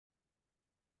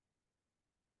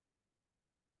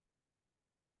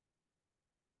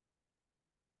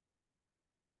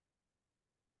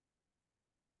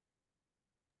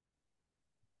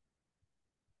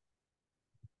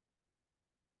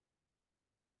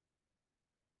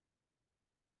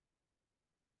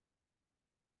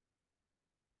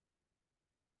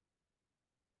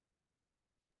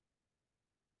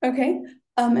Okay,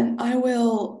 and I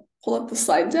will pull up the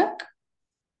slide deck.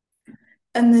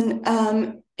 And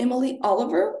then Emily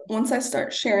Oliver, once I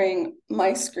start sharing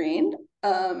my screen,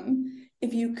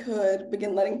 if you could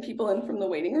begin letting people in from the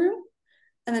waiting room.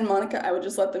 And then Monica, I would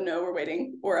just let them know we're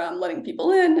waiting or letting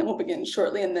people in, and we'll begin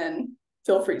shortly. And then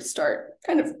feel free to start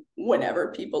kind of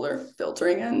whenever people are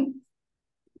filtering in.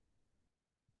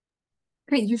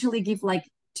 Great, usually give like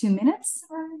 2 minutes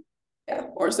or? Yeah,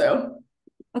 or so.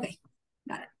 Okay,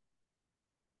 got it.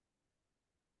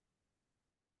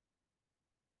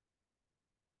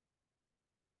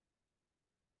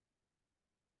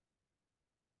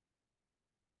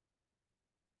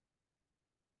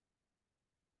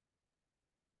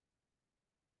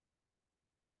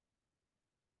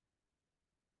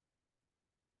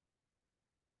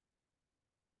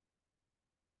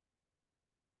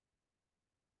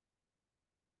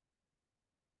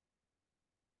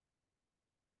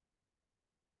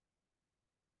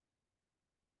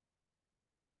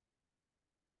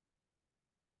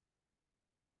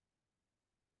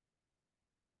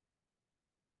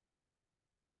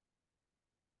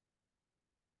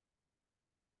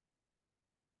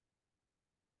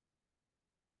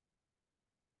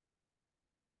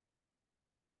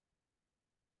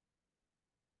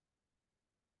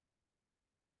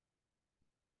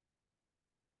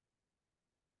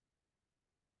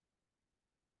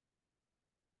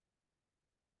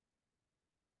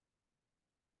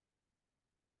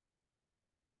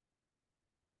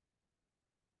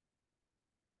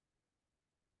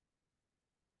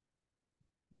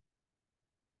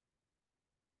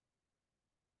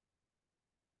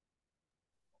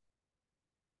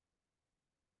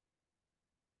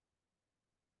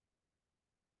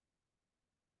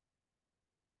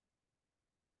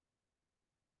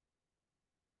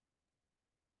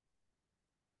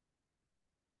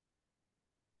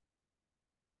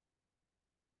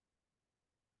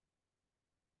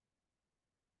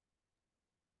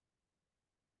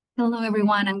 Hello,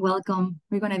 everyone, and welcome.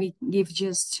 We're going to give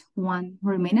just one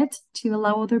more minute to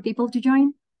allow other people to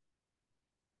join.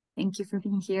 Thank you for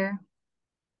being here.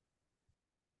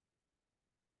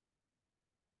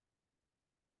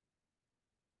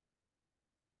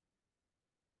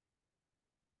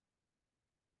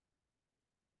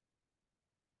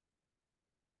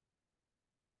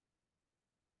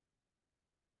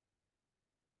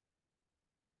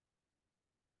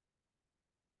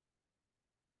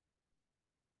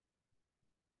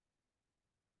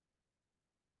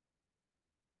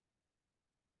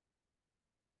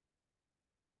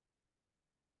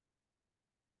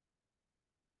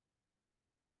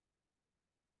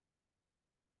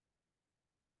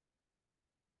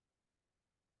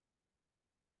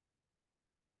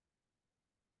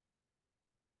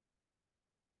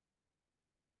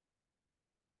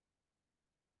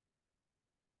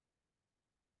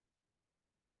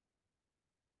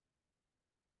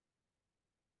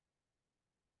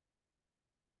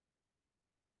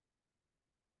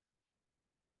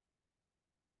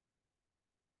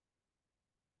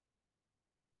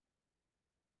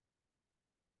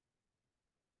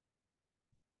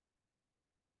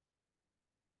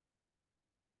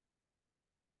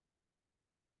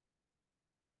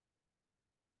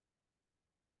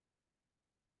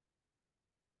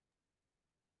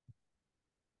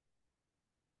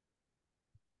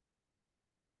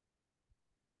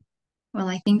 Well,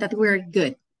 I think that we're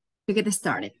good to get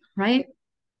started, right?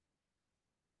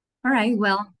 All right,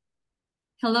 well,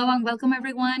 hello and welcome,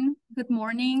 everyone. Good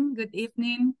morning, good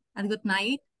evening, and good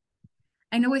night.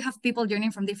 I know we have people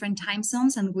joining from different time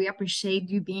zones, and we appreciate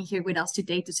you being here with us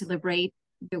today to celebrate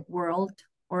the World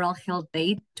Oral Health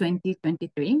Day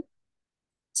 2023.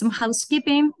 Some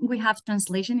housekeeping, we have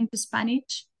translation into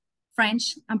Spanish,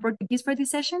 French, and Portuguese for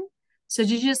this session. So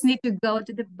you just need to go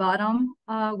to the bottom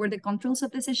where the controls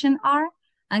of the session are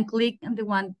and click on the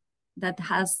one that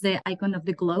has the icon of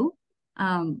the globe.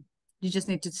 You just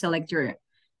need to select your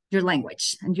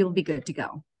language and you'll be good to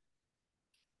go.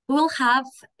 We'll have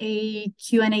a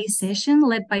Q&A session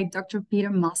led by Dr. Peter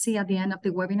Massey at the end of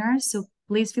the webinar. So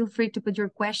please feel free to put your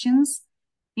questions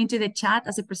into the chat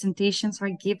as the presentations are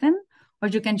given, or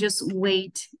you can just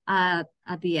wait at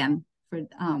the end for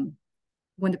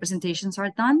when the presentations are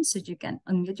done, so you can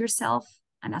unmute yourself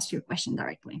and ask your question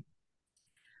directly.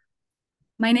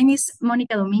 My name is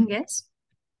Monica Dominguez,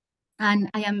 and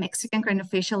I am Mexican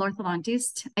craniofacial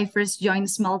orthodontist. I first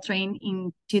joined Smile Train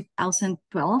in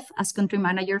 2012 as country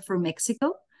manager for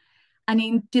Mexico. And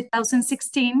in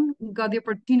 2016, got the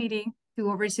opportunity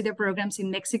to oversee the programs in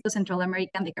Mexico, Central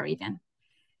America, and the Caribbean.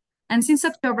 And since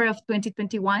October of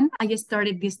 2021, I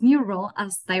started this new role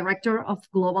as Director of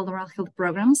Global Oral Health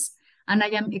Programs and I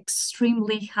am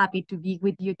extremely happy to be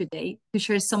with you today to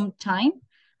share some time,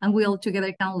 and we all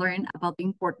together can learn about the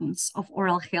importance of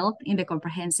oral health in the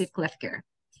comprehensive cleft care.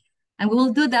 And we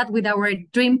will do that with our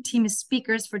dream team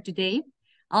speakers for today.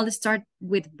 I'll start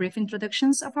with brief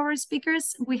introductions of our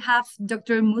speakers. We have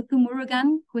Dr. Muthu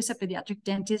Murugan, who is a pediatric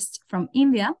dentist from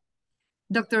India,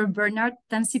 Dr. Bernard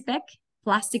Tansipek,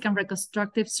 plastic and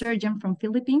reconstructive surgeon from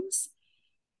Philippines,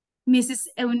 Mrs.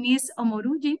 Eunice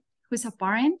Omoruji, who is a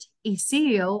parent, a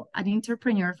CEO, an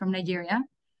entrepreneur from Nigeria,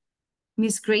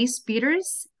 Ms. Grace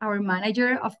Peters, our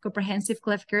manager of comprehensive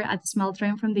cleft care at the Smile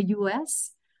Train from the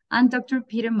US, and Dr.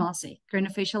 Peter Mossey,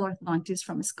 craniofacial orthodontist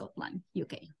from Scotland,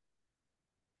 UK.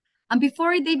 And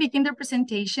before they begin their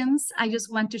presentations, I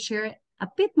just want to share a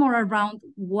bit more around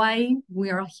why we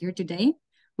are here today,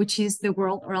 which is the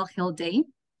World Oral Health Day.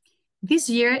 This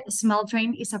year, Smile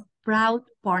Train is a proud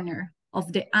partner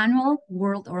of the annual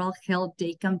World Oral Health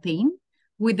Day campaign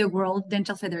with the World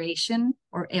Dental Federation,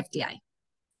 or FDI.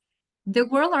 The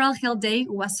World Oral Health Day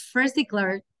was first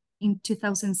declared in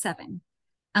 2007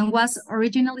 and was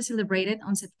originally celebrated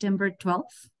on September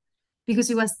 12th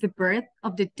because it was the birth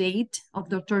of the date of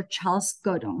Dr. Charles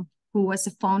Godon, who was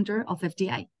the founder of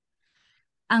FDI.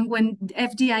 And when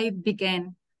FDI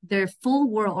began their full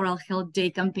World Oral Health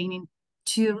Day campaign in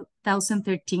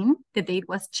 2013, the date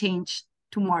was changed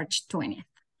to March 20th,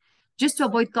 just to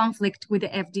avoid conflict with the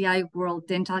FDI World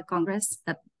Dental Congress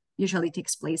that usually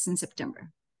takes place in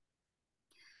September.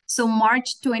 So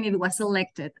March 20th was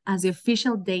selected as the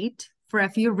official date for a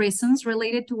few reasons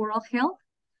related to oral health.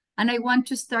 And I want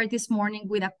to start this morning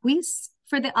with a quiz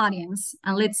for the audience.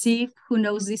 And let's see who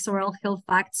knows these oral health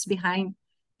facts behind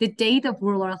the date of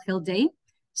World Oral Health Day.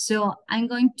 So I'm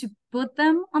going to put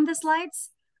them on the slides.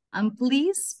 And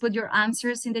please put your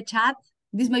answers in the chat.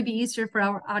 This might be easier for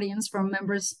our audience from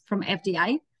members from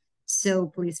FDI. So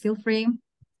please feel free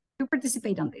to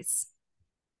participate on this.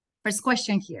 First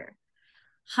question here.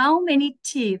 How many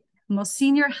teeth must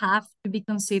senior have to be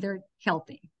considered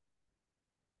healthy?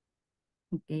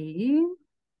 Okay.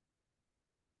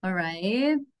 All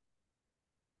right.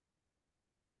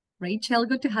 Rachel,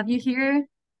 good to have you here.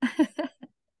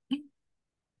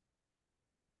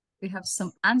 We have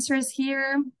some answers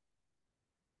here.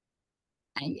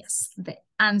 And yes, the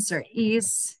answer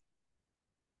is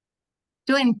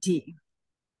 20.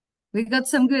 We got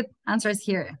some good answers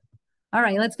here. All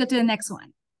right, let's go to the next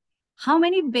one. How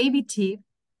many baby teeth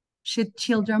should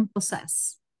children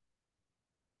possess?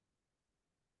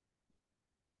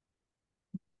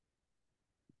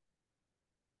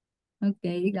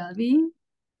 Okay, Gabby,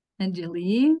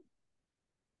 Angeli.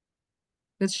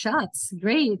 Good shots,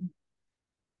 great.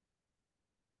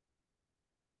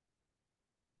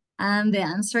 And the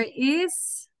answer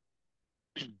is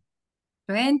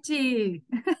 20.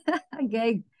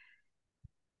 Okay,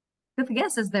 good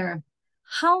guesses there.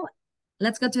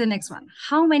 Let's go to the next one.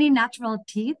 How many natural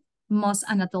teeth must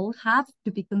an adult have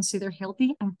to be considered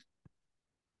healthy?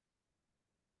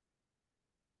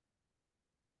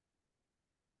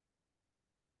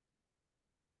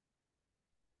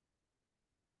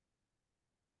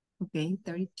 Okay,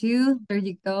 32. There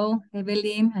you go.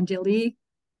 Evelyn, Angelique.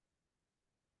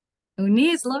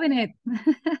 Eunice, loving it.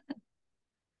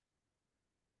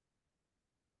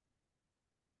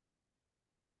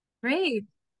 Great.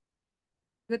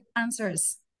 Good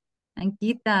answers.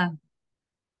 Ankita.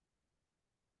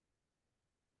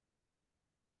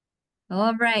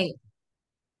 All right.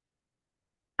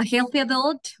 A healthy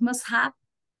adult must have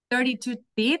 32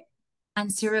 teeth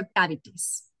and 0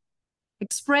 cavities.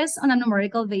 Expressed on a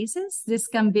numerical basis, this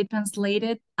can be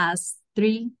translated as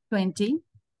 320,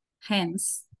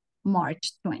 hence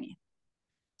March 20th.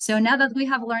 So now that we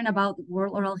have learned about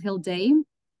World Oral Health Day,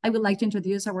 I would like to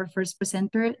introduce our first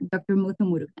presenter, Dr. Muthu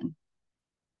Murugan,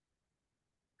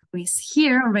 who is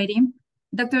here already.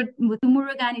 Dr. Muthu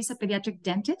Murugan is a pediatric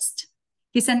dentist.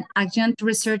 He's an adjunct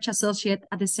research associate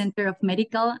at the Center of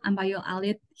Medical and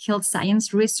Bioallied Health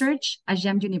Science Research at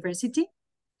Yale University.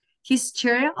 He's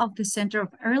chair of the Center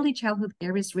of Early Childhood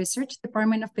Caries Research,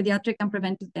 Department of Pediatric and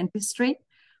Preventive Dentistry,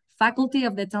 Faculty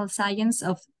of Dental Science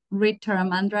of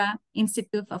Ritharamandra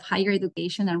Institute of Higher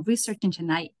Education and Research in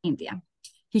Chennai, India.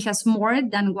 He has more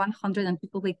than 102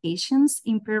 publications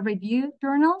in peer-reviewed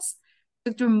journals.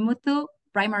 Dr. Muthu's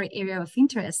primary area of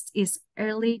interest is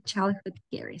early childhood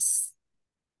caries.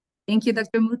 Thank you,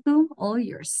 Dr. Muthu. All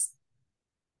yours.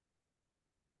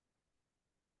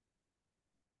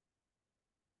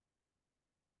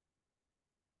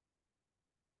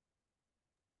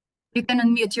 You can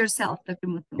unmute yourself, Dr.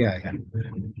 Muthu. Yeah, I can.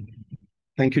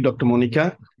 Thank you, Dr.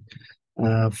 Monica,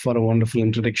 for a wonderful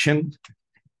introduction.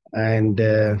 And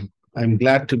I'm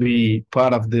glad to be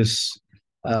part of this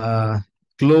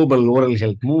global oral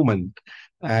health movement.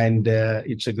 And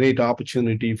it's a great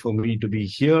opportunity for me to be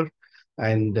here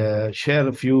and share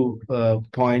a few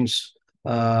points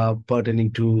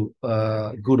pertaining to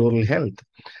good oral health.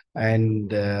 And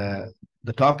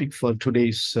the topic for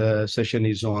today's session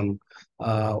is on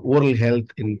oral health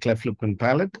in cleft lip and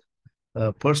palate,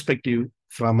 perspective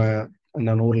from an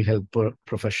oral health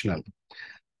professional.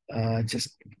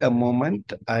 Just a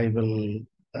moment, I will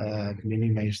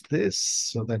minimize this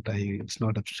so that it's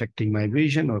not obstructing my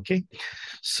vision. Okay,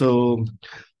 so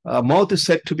mouth is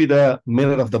said to be the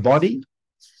mirror of the body,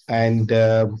 and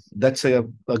that's a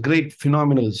great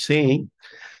phenomenal saying.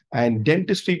 And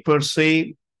dentistry per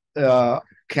se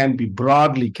can be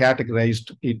broadly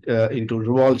categorized into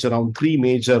revolves around three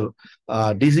major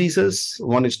diseases.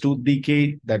 One is tooth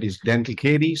decay, that is dental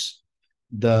caries.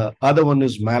 The other one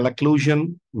is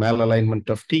malocclusion, malalignment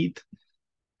of teeth,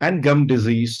 and gum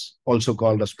disease, also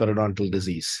called as periodontal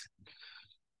disease.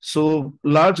 So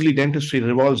largely dentistry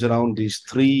revolves around these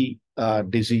three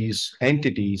disease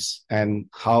entities and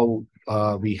how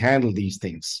we handle these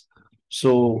things.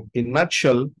 So in a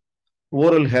nutshell,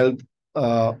 oral health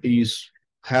is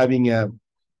having a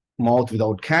mouth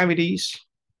without cavities,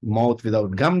 mouth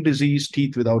without gum disease,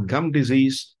 teeth without gum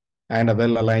disease, and a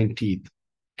well-aligned teeth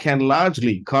can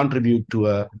largely contribute to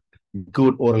a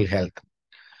good oral health.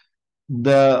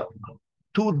 The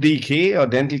tooth decay or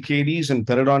dental caries and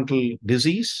periodontal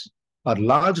disease are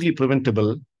largely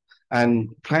preventable and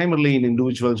primarily in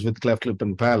individuals with cleft lip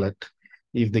and palate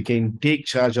if they can take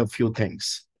charge of few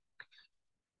things.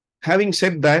 Having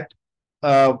said that,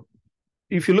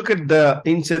 if you look at the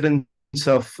incidence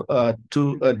of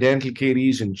dental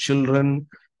caries in children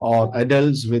or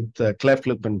adults with cleft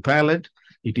lip and palate,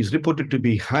 it is reported to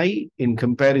be high in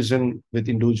comparison with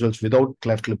individuals without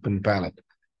cleft lip and palate.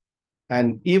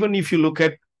 And even if you look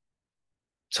at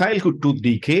childhood tooth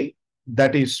decay,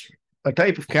 that is a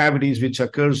type of cavities which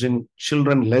occurs in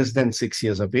children less than 6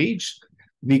 years of age.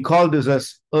 We call this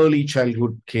as early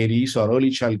childhood caries or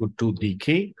early childhood tooth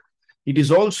decay. It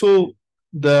is also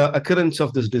the occurrence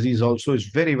of this disease also is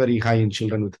very, very high in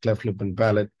children with cleft lip and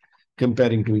palate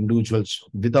comparing to individuals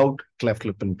without cleft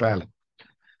lip and palate.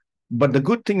 But the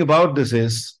good thing about this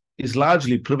is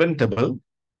largely preventable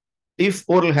if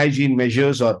oral hygiene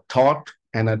measures are taught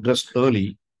and addressed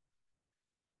early.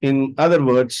 In other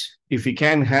words, if we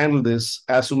can handle this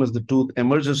as soon as the tooth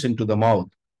emerges into the mouth,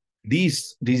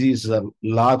 these diseases are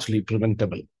largely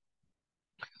preventable.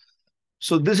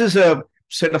 So this is a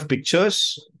set of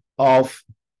pictures of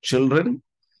children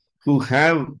who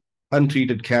have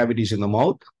untreated cavities in the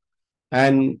mouth.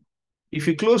 And if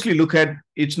you closely look at,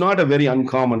 it's not a very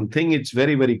uncommon thing. It's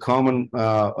very, very common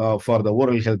for the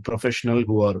oral health professional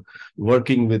who are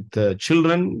working with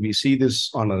children. We see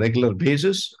this on a regular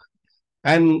basis.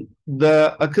 And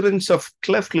the occurrence of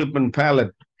cleft lip and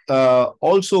palate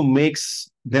also makes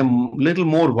them a little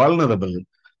more vulnerable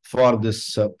for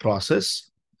this process.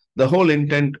 The whole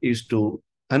intent is to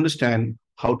understand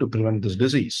how to prevent this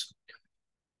disease.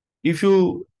 If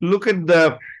you look at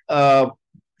the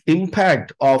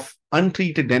impact of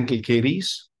untreated dental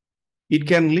caries, it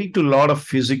can lead to a lot of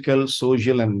physical,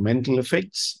 social, and mental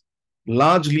effects.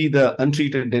 Largely, the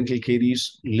untreated dental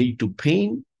caries lead to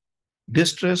pain,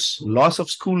 distress, loss of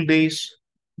school days,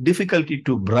 difficulty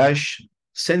to brush,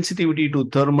 sensitivity to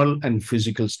thermal and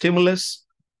physical stimulus,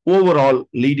 overall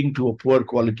leading to a poor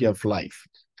quality of life.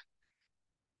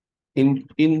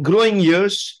 In growing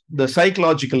years, the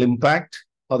psychological impact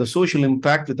or the social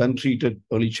impact with untreated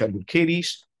early childhood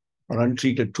caries or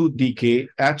untreated tooth decay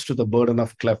adds to the burden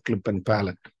of cleft lip and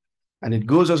palate. And it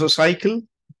goes as a cycle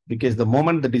because the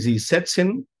moment the disease sets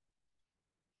in,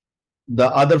 the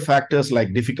other factors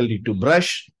like difficulty to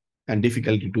brush and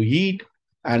difficulty to eat,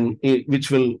 and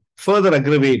which will further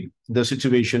aggravate the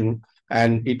situation,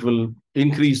 and it will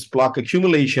increase plaque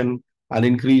accumulation and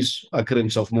increase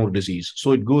occurrence of more disease.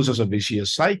 So it goes as a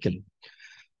vicious cycle.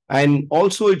 And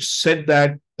also it's said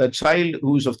that a child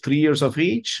who is of 3 years of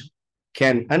age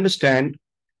can understand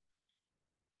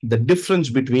the difference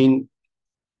between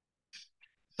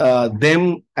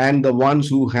them and the ones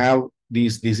who have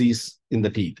these disease in the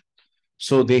teeth.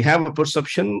 So they have a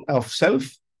perception of self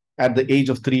at the age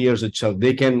of 3 years itself.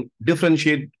 They can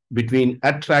differentiate between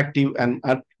attractive and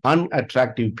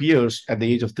unattractive peers at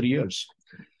the age of 3 years.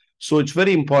 So it's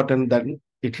very important that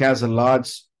it has a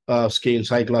large scale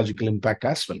psychological impact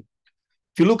as well.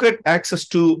 If you look at access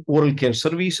to oral care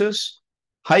services,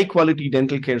 high quality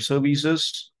dental care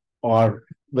services are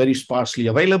very sparsely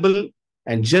available,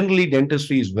 and generally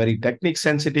dentistry is very technique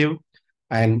sensitive,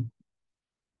 and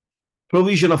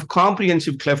provision of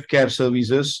comprehensive cleft care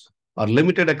services are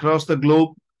limited across the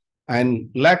globe, and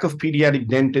lack of pediatric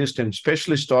dentists and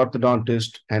specialist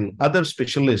orthodontists and other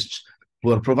specialists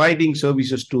who are providing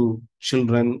services to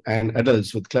children and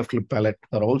adults with cleft lip palate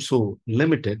are also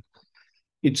limited.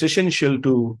 It's essential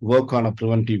to work on a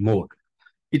preventive mode.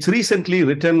 It's recently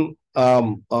written,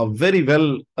 very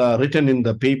well written in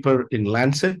the paper in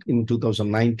Lancet in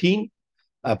 2019,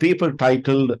 a paper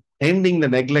titled Ending the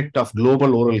Neglect of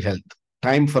Global Oral Health,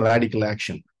 Time for Radical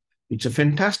Action. It's a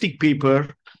fantastic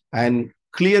paper and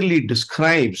clearly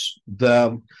describes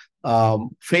the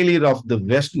failure of the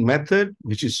West method,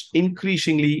 which is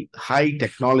increasingly high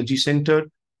technology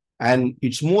centered, and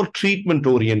it's more treatment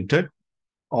oriented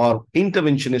or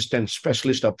interventionist and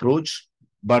specialist approach,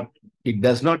 but it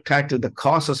does not tackle the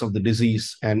causes of the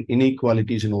disease and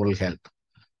inequalities in oral health.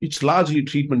 It's largely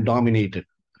treatment dominated.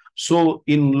 So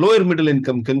in lower middle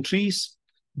income countries,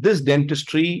 this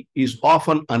dentistry is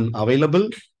often unavailable,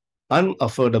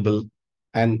 unaffordable,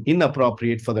 and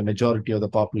inappropriate for the majority of the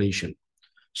population.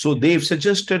 So they've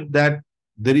suggested that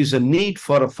there is a need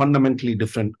for a fundamentally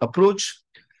different approach.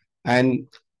 And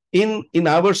in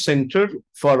our Center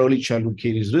for Early Childhood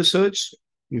Caries Research,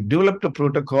 we've developed a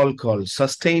protocol called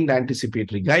Sustained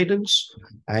Anticipatory Guidance.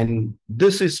 And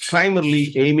this is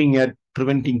primarily aiming at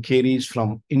preventing caries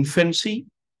from infancy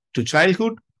to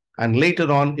childhood, and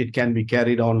later on, it can be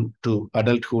carried on to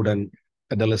adulthood and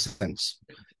adolescence.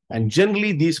 And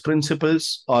generally, these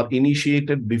principles are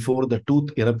initiated before the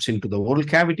tooth erupts into the oral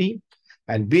cavity.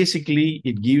 And basically,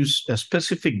 it gives a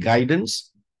specific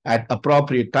guidance at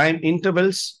appropriate time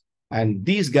intervals. And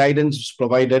these guidance is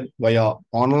provided via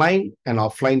online and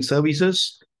offline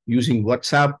services using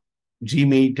WhatsApp,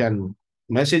 Gmeet, and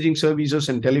messaging services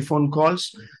and telephone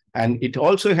calls. And it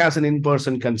also has an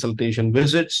in-person consultation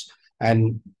visits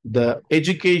and the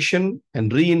education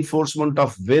and reinforcement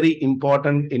of very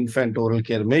important infant oral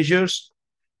care measures,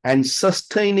 and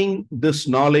sustaining this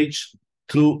knowledge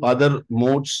through other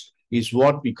modes is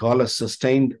what we call a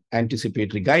sustained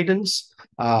anticipatory guidance.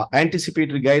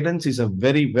 Anticipatory guidance is a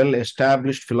very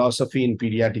well-established philosophy in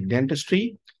pediatric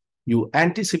dentistry. You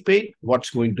anticipate what's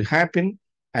going to happen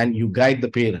and you guide the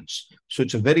parents. So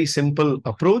it's a very simple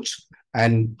approach.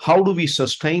 And how do we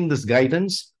sustain this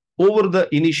guidance over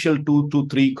the initial 2 to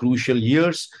 3 crucial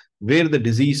years where the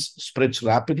disease spreads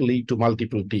rapidly to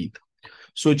multiple teeth?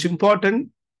 So it's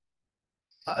important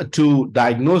to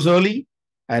diagnose early.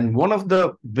 And one of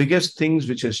the biggest things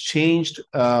which has changed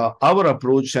our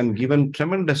approach and given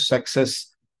tremendous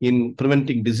success in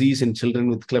preventing disease in children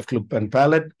with cleft lip and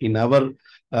palate in our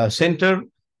center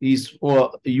is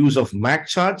use of MAC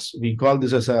charts. We call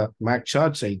this as a MAC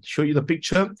charts. I'll show you the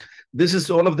picture. This is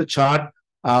all of the chart.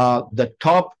 The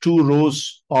top 2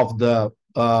 rows of the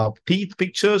teeth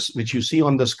pictures, which you see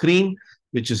on the screen,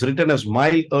 which is written as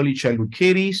mild early childhood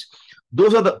caries.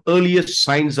 Those are the earliest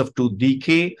signs of tooth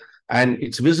decay, and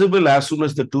it's visible as soon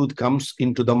as the tooth comes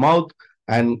into the mouth.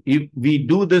 And if we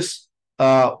do this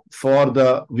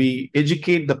we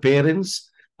educate the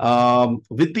parents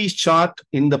with these chart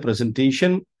in the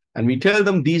presentation, and we tell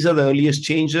them these are the earliest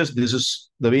changes. This is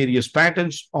the various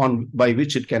patterns by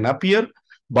which it can appear,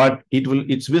 but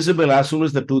it's visible as soon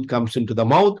as the tooth comes into the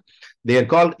mouth. They are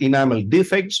called enamel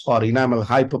defects or enamel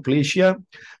hyperplasia.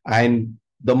 And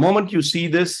the moment you see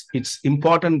this, it's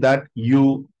important that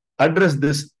you address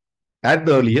this at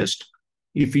the earliest.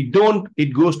 If you don't,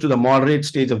 it goes to the moderate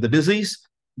stage of the disease.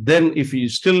 Then if you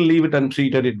still leave it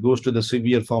untreated, it goes to the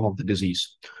severe form of the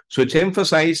disease. So it's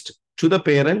emphasized to the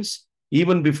parents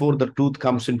even before the tooth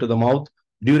comes into the mouth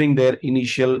during their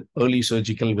initial early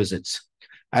surgical visits.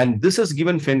 And this has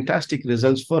given fantastic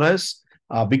results for us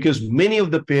because many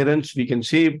of the parents, we can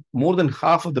say more than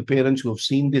half of the parents who have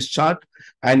seen this chart,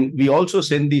 and we also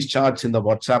send these charts in the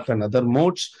WhatsApp and other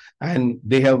modes, and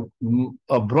they have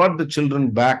brought the children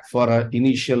back for an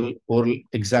initial oral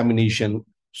examination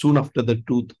soon after the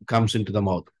tooth comes into the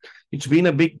mouth. It's been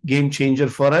a big game changer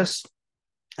for us.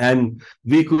 And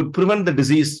we could prevent the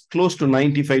disease close to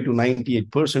 95 to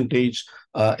 98%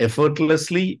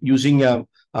 effortlessly using a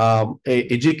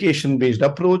education-based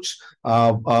approach.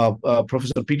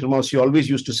 Professor Peter Mossy always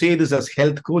used to say this as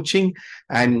health coaching.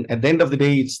 And at the end of the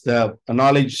day, it's the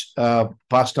knowledge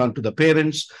passed on to the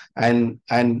parents. And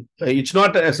it's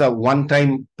not as a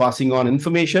one-time passing on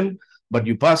information, but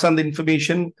you pass on the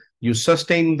information, you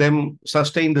sustain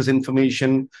this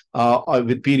information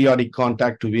with periodic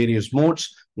contact to various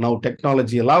modes. Now,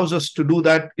 technology allows us to do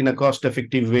that in a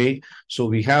cost-effective way. So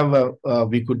we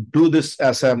could do this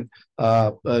as a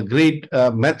great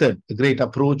method, a great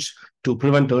approach to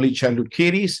prevent early childhood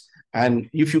caries. And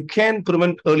if you can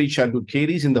prevent early childhood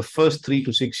caries in the first 3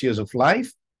 to 6 years of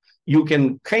life, you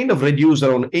can kind of reduce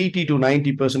around 80 to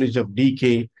 90% of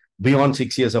decay beyond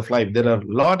 6 years of life. There are a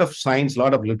lot of science, a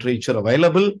lot of literature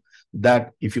available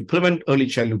that if you prevent early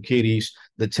childhood caries,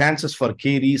 the chances for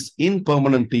caries in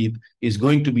permanent teeth is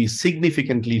going to be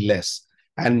significantly less.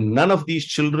 And none of these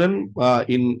children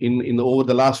over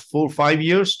the last 4 or 5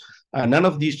 years, none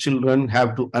of these children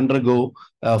have to undergo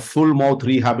full mouth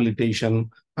rehabilitation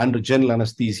under general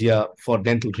anesthesia for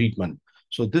dental treatment.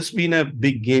 So this has been a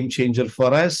big game changer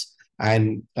for us.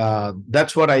 And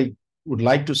that's what I would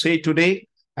like to say today.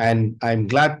 And I'm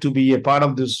glad to be a part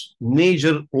of this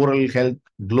major oral health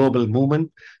global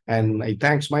movement. And I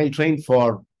thank Smile Train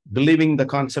for believing the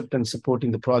concept and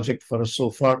supporting the project for us so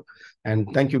far. And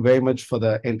thank you very much for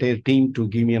the entire team to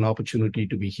give me an opportunity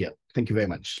to be here. Thank you very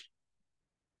much.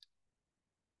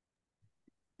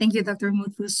 Thank you, Dr.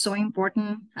 Muthu. So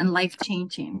important and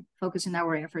life-changing, focusing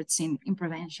our efforts in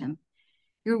prevention.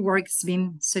 Your work's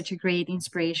been such a great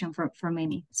inspiration for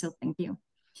many. So thank you.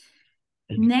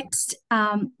 Next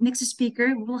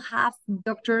speaker, we'll have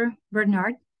Dr.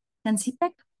 Bernard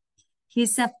Tansipek.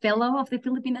 He's a fellow of the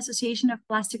Philippine Association of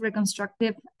Plastic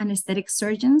Reconstructive and Aesthetic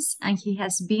Surgeons, and he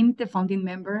has been the founding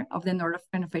member of the North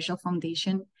of Beneficial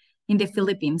Foundation in the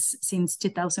Philippines since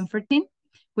 2014,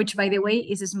 which, by the way,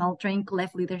 is a Smile Train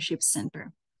Cleft Leadership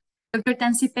Center. Dr.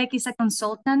 Tansipek is a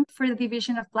consultant for the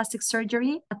Division of Plastic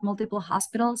Surgery at multiple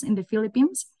hospitals in the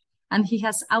Philippines, and he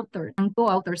has authored and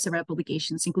co-authored several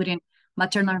publications, including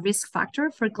Maternal Risk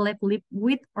Factor for Cleft Lip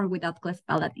with or without Cleft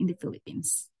Palate in the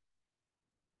Philippines.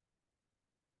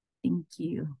 Thank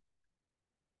you.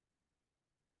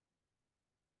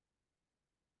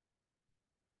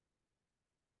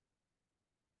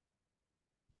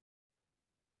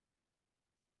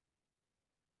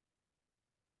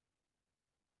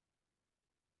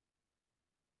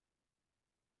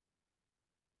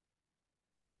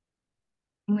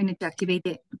 I'm going to activate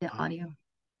the audio.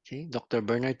 Okay, Dr.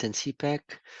 Bernard Tansipek,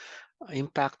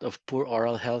 Impact of Poor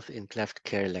Oral Health in Cleft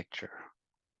Care Lecture,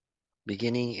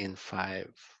 beginning in 5.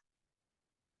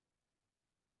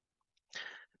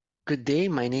 Good day,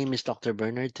 my name is Dr.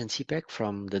 Bernard Tansipek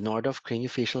from the Nordoff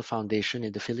Craniofacial Foundation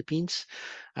in the Philippines.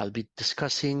 I'll be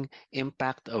discussing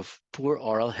impact of poor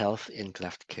oral health in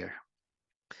cleft care.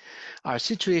 Our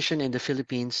situation in the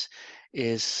Philippines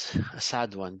is a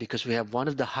sad one because we have one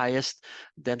of the highest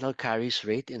dental caries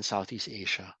rate in Southeast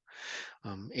Asia.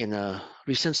 In a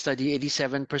recent study,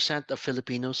 87% of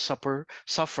Filipinos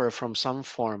suffer from some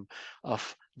form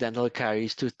of dental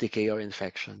caries, tooth decay, or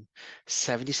infection.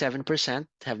 77%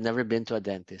 have never been to a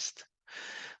dentist.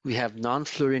 We have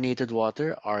non-fluorinated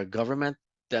water. Our government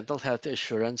dental health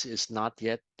insurance is not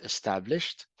yet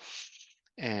established.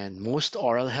 And most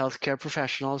oral health care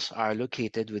professionals are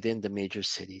located within the major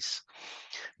cities.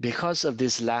 Because of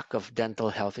this lack of dental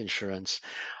health insurance,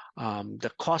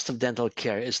 the cost of dental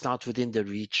care is not within the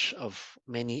reach of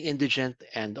many indigent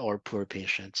and or poor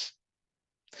patients.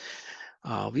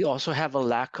 We also have a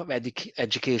lack of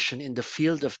education in the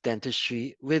field of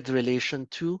dentistry with relation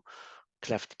to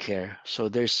cleft care. So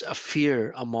there's a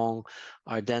fear among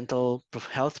our dental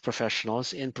health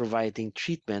professionals in providing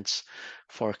treatments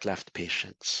for cleft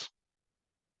patients.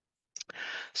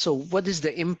 So what is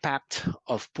the impact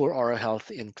of poor oral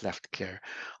health in cleft care?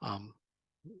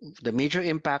 The major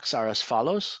impacts are as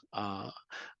follows.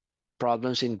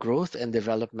 Problems in growth and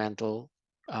developmental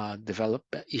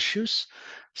issues,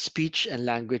 speech and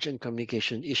language and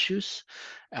communication issues,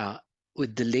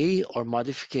 with delay or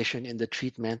modification in the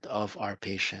treatment of our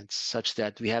patients, such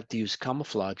that we have to use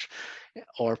camouflage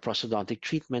or prosthodontic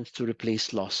treatments to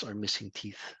replace lost or missing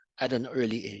teeth at an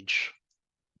early age.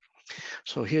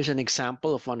 So here's an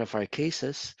example of one of our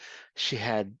cases. She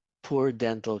had poor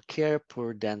dental care,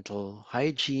 poor dental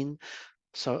hygiene,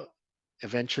 so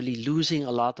eventually losing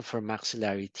a lot of her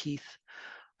maxillary teeth.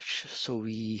 So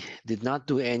we did not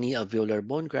do any alveolar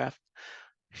bone graft.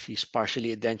 She's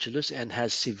partially edentulous and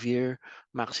has severe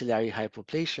maxillary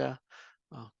hypoplasia,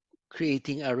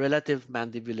 creating a relative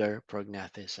mandibular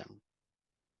prognathism.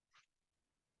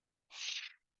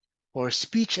 For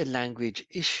speech and language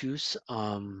issues,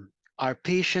 our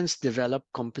patients develop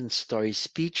compensatory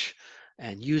speech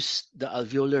and use the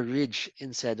alveolar ridge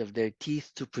inside of their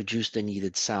teeth to produce the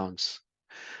needed sounds.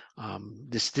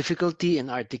 This difficulty in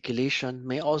articulation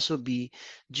may also be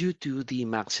due to the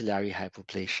maxillary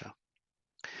hypoplasia.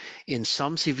 In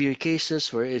some severe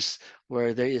cases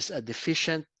where there is a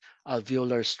deficient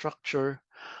alveolar structure,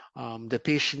 the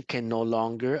patient can no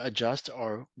longer adjust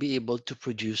or be able to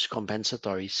produce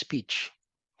compensatory speech.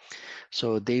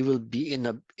 So they will be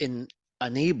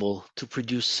unable to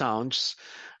produce sounds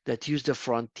that use the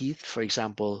front teeth, for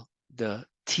example, the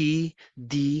T,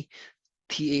 D,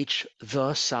 TH,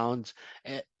 the sounds,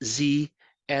 Z,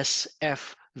 S,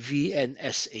 F, V, and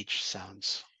SH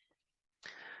sounds.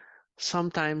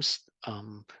 Sometimes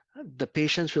the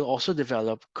patients will also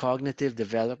develop cognitive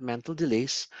developmental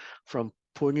delays from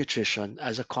poor nutrition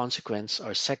as a consequence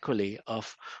or sequelae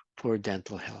of poor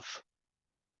dental health.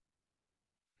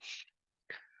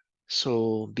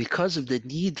 So because of the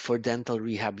need for dental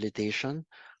rehabilitation,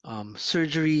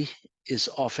 surgery is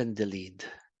often delayed.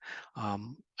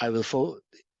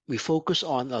 We focus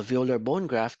on alveolar bone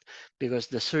graft because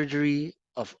the surgery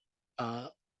of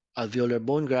alveolar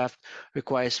bone graft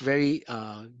requires very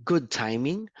good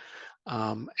timing,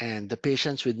 and the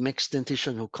patients with mixed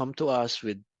dentition who come to us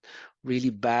with really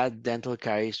bad dental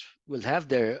caries will have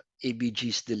their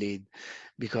ABGs delayed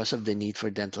because of the need for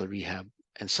dental rehab.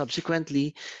 And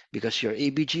subsequently, because your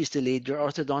ABG is delayed, your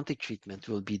orthodontic treatment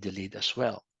will be delayed as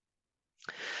well.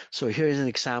 So here is an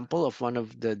example of one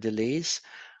of the delays.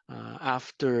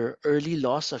 After early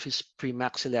loss of his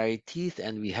premaxillary teeth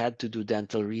and we had to do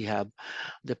dental rehab,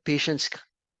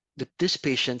 this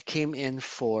patient came in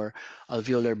for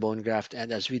alveolar bone graft,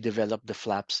 and as we developed the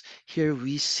flaps, here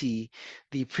we see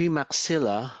the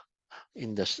premaxilla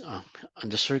in on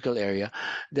the circle area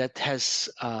that has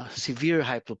severe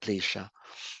hypoplasia,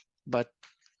 but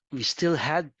we still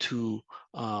had to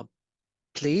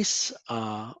place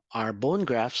our bone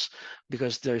grafts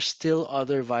because there's still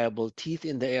other viable teeth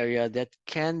in the area that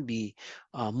can be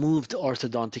moved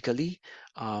orthodontically,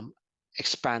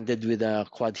 expanded with a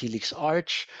quad helix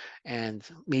arch, and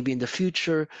maybe in the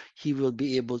future he will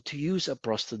be able to use a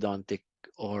prosthodontic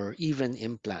or even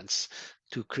implants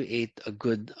to create a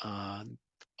good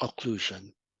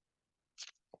occlusion.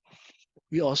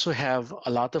 We also have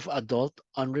a lot of adult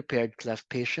unrepaired cleft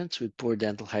patients with poor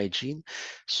dental hygiene.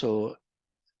 So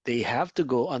they have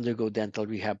to undergo dental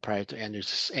rehab prior to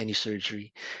any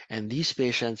surgery. And these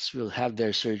patients will have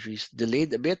their surgeries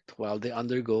delayed a bit while they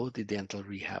undergo the dental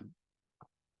rehab.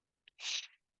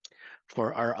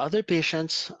 For our other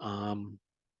patients,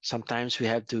 sometimes we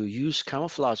have to use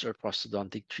camouflage or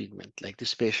prosthodontic treatment. Like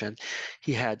this patient,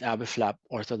 he had abiflap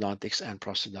orthodontics and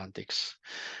prosthodontics.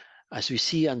 As we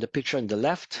see on the picture on the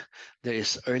left, there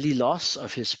is early loss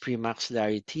of his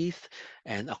premaxillary teeth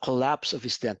and a collapse of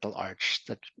his dental arch,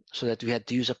 so that we had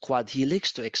to use a quad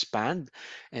helix to expand.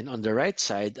 And on the right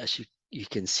side, as you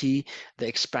can see, the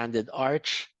expanded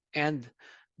arch and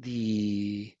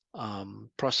the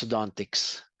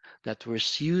prosthodontics that were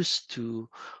used to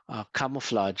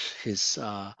camouflage his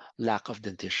lack of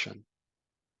dentition.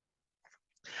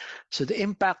 So the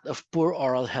impact of poor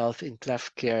oral health in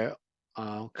cleft care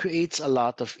creates a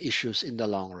lot of issues in the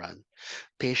long run.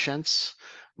 Patients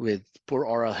with poor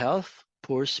oral health,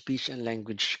 poor speech and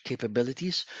language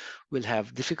capabilities will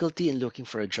have difficulty in looking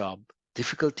for a job,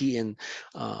 difficulty in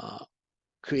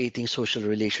creating social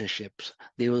relationships.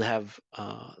 They will have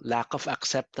lack of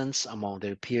acceptance among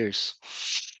their peers,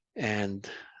 and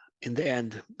in the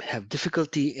end, have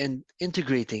difficulty in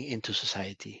integrating into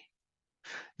society.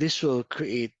 This will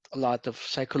create a lot of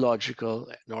psychological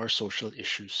or social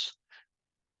issues.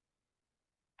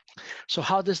 So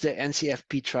how does the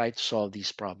NCFP try to solve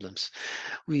these problems?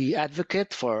 We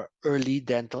advocate for early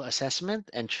dental assessment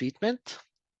and treatment.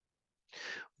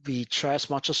 We try as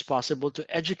much as possible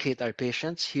to educate our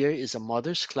patients. Here is a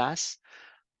mother's class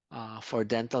for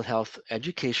dental health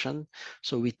education.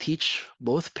 So we teach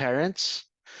both parents,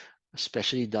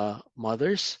 especially the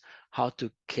mothers, how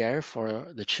to care for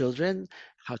the children,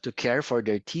 how to care for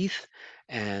their teeth,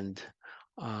 and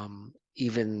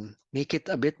even make it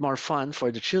a bit more fun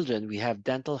for the children. We have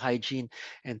dental hygiene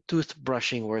and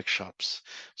toothbrushing workshops.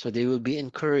 So they will be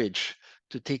encouraged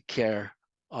to take care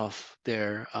of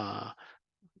their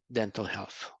dental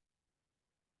health.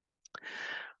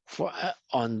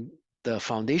 On the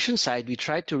foundation side, we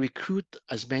try to recruit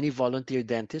as many volunteer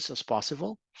dentists as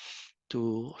possible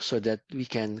so that we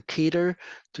can cater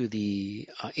to the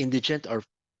indigent or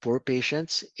poor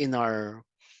patients. In our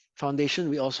foundation,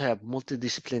 we also have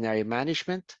multidisciplinary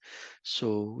management.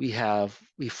 So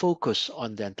we focus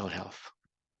on dental health.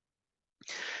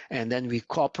 And then we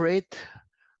cooperate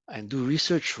and do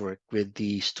research work with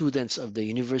the students of the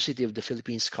University of the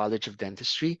Philippines College of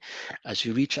Dentistry as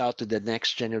we reach out to the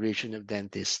next generation of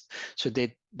dentists, so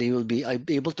that they will be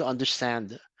able to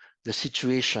understand the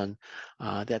situation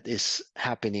that is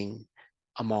happening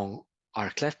among our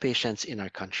cleft patients in our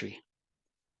country.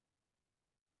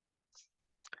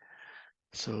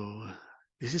 So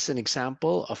this is an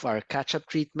example of our catch-up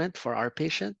treatment for our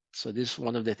patient. So this is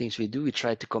one of the things we do. We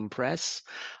try to compress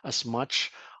as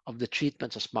much of the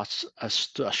treatments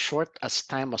to as short as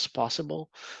time as possible,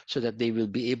 so that they will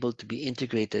be able to be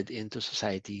integrated into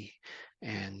society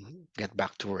and get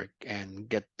back to work and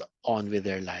get on with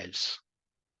their lives.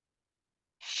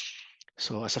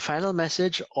 So as a final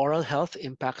message, oral health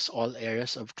impacts all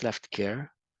areas of cleft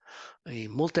care. A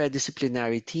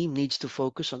multidisciplinary team needs to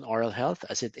focus on oral health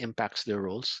as it impacts their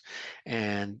roles,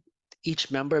 and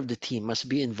each member of the team must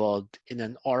be involved in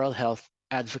an oral health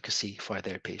advocacy for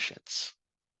their patients.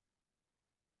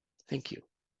 Thank you.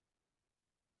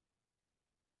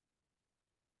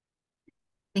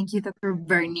 Thank you, Dr.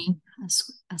 Bernie,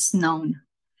 as known.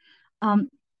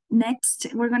 Next,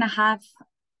 we're going to have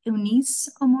Eunice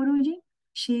Omoruji.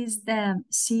 She's the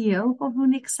CEO of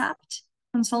Unixapt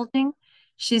Consulting.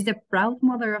 She's the proud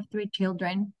mother of 3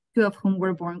 children, 2 of whom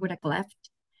were born with a cleft.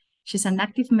 She's an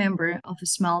active member of a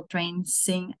Smile Train,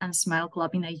 Sing and Smile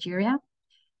Club in Nigeria,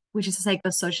 which is a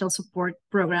psychosocial support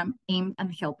program aimed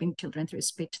at helping children through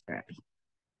speech therapy.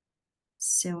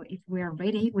 So if we are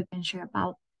ready, we can share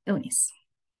about Eunice.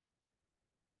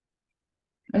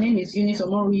 My name is Eunice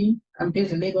Omori. I'm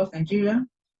based in Lagos, Nigeria.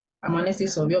 I'm an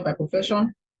estate surveyor by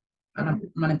profession, and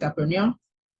I'm an entrepreneur.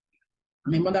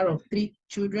 I'm a mother of 3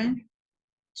 children.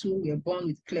 2 were born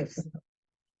with clefts.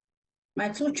 My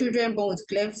 2 children born with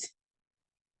clefts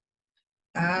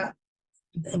are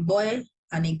a boy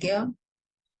and a girl.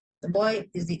 The boy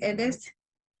is the eldest.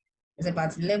 He's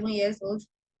about 11 years old,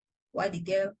 while the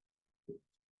girl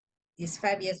is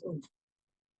 5 years old.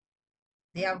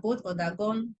 They have both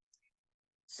undergone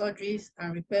surgeries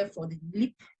and repair for the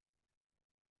lip.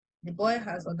 The boy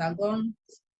has undergone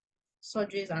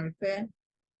surgeries and repair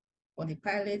for the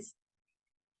palate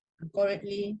and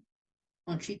currently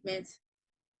on treatment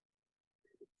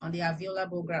on the alveolar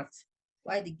bone graft,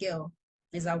 while the girl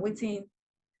is awaiting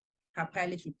her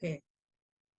palate repair.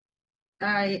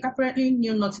 I apparently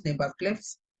knew nothing about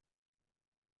clefts,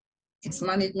 its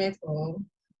management, or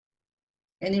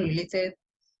any related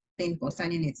thing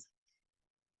concerning it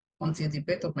until the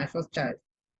birth of my first child.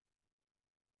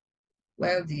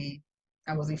 Well,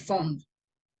 I was informed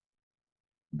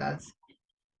that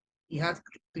he had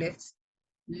cleft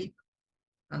lip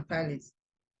and palate.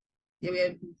 There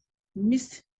were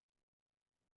mixed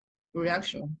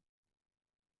reaction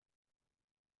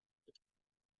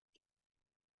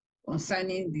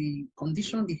concerning the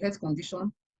condition, the health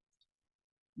condition,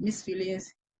 mixed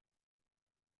feelings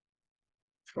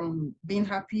from being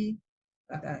happy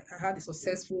that I had a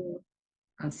successful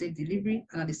and safe delivery,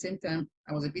 and at the same time,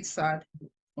 I was a bit sad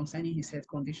concerning his health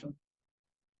condition.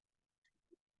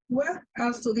 Well,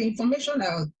 as to the information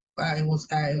I was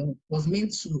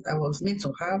meant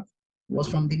to have was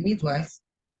from the midwife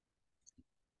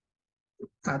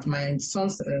at my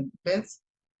son's birth,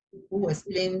 who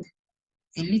explained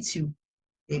a little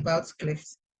about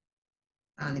cleft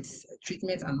and its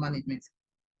treatment and management.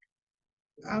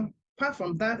 Apart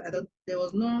from that, there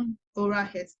was no oral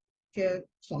health care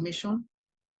formation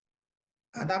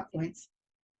at that point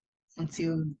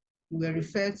until we were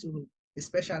referred to a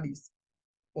specialist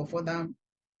for further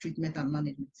treatment and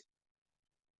management.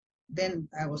 Then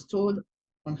I was told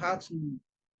on how to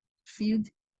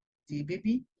feed the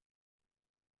baby,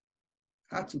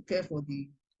 how to care for the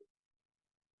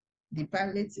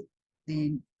palate,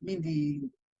 the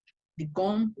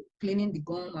gum, cleaning the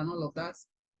gum and all of that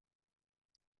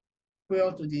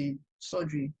prior to the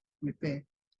surgery repair.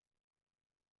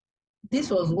 This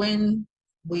was when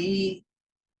we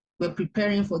were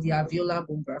preparing for the alveolar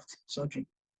bone graft surgery.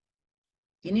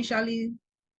 Initially,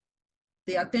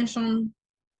 I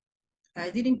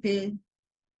didn't pay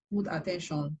good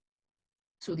attention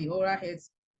to the oral health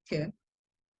care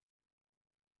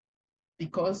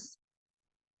because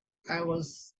I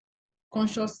was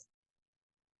conscious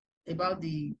about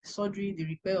the surgery, the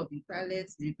repair of the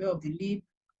palate, the repair of the lip,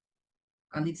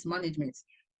 and its management.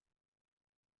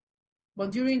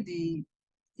 But during the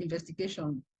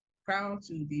investigation prior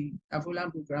to the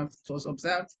alveolar bone graft, it was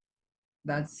observed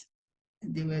that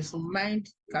there were some mild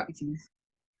cavities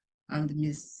and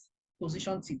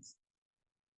mispositioned teeth,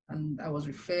 and I was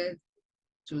referred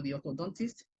to the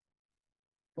orthodontist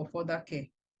for further care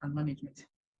and management.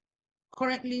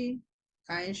 Currently,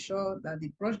 I ensure that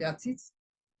they brush their teeth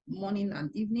morning and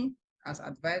evening as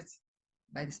advised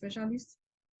by the specialist,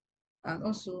 and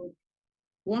also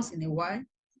once in a while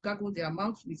gargle their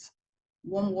mouth with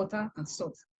warm water and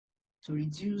salt to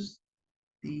reduce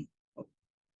the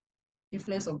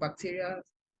influence of bacteria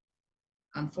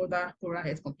and further oral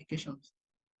health complications.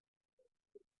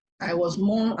 I was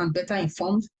more and better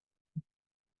informed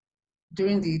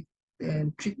during the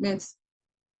treatment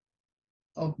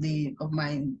of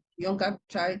my younger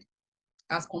child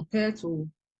as compared to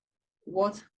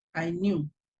what I knew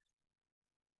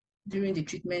during the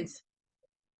treatment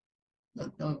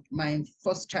of my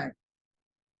first child.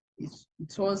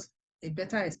 it was a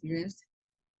better experience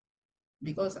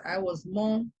because I was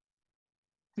more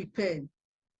prepared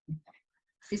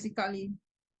physically,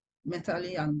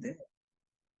 mentally, and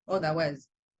otherwise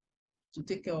to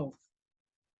take care of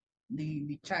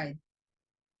the child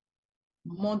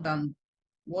more than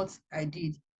what I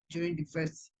did during the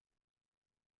first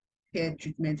care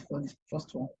treatment for the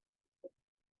first one.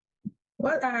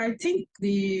 Well, I think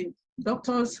the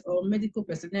doctors or medical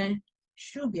personnel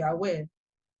should be aware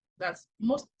that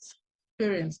most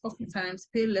parents oftentimes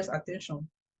pay less attention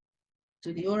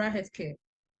to the oral health care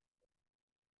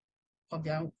of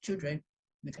their children,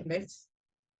 the clefts,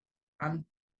 and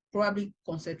probably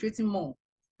concentrating more,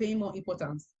 paying more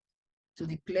importance to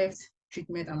the cleft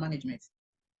treatment and management.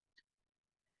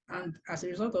 And as a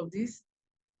result of this,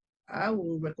 I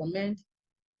will recommend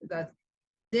that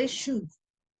there should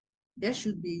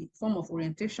be form of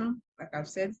orientation, like I've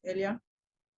said earlier,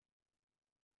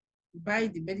 by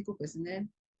the medical personnel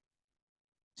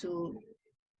to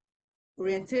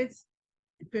orientate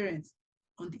the parents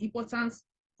on the importance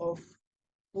of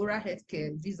oral health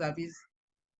care vis-a-vis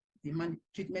the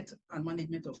treatment and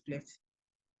management of cleft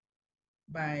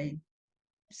by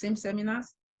same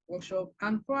seminars, workshop,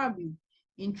 and probably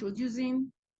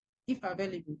introducing, if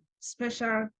available,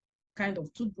 special kind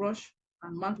of toothbrush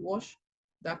and mouthwash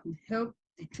that could help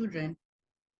the children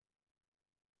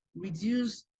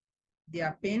reduce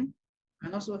their pain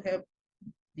and also help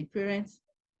the parents,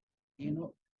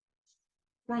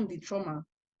 from the trauma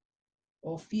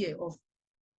or fear of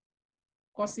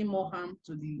causing more harm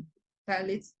to the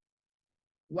palate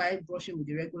while brushing with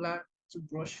the regular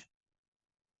toothbrush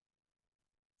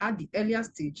at the earlier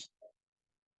stage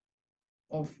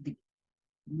of the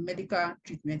medical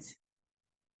treatment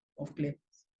of cleft.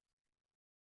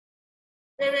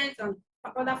 Parents and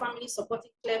other family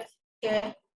supporting cleft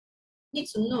care need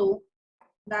to know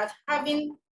that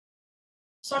having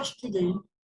such children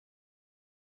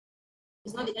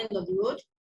is not the end of the road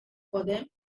for them.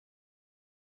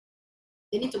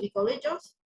 They need to be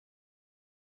courageous,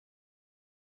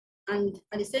 and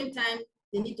at the same time,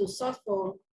 they need to search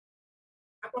for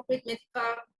appropriate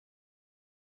medical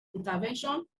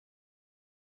intervention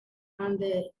and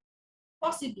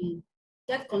possibly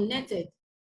get connected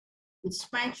with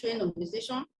Smile Train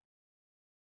organization,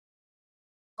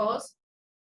 because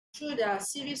through the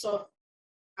series of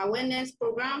awareness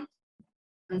programs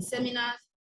and seminars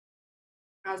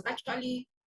has actually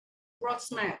brought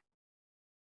Smile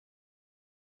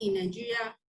in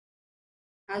Nigeria,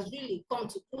 has really come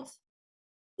to put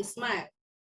a smile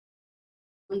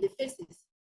on the faces of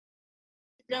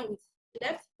children with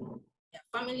cleft, their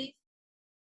families,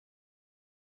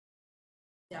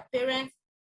 their parents,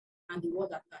 and the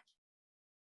world at large.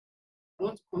 I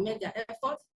want to commend their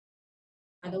efforts,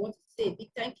 and I want to say a big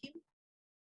thank you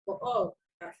for all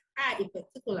that I, in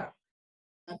particular,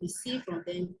 have received from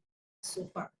them so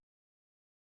far.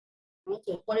 I want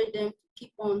to encourage them to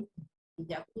keep on in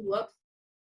their good work.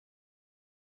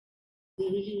 We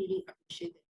really, really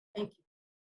appreciate it. Thank you.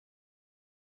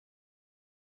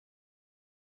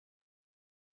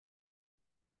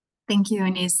 Thank you,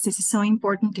 Eunice. This is so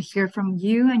important to hear from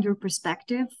you and your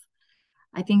perspective.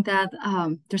 I think that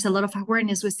there's a lot of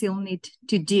awareness we still need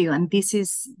to do, and this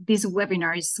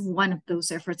webinar is one of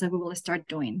those efforts that we will start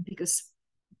doing, because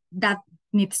that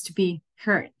needs to be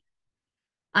heard.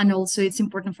 And also, it's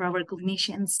important for our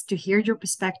clinicians to hear your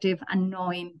perspective and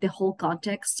knowing the whole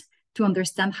context to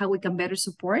understand how we can better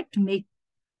support to make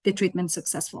the treatment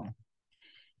successful.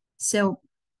 So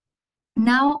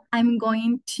now I'm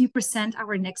going to present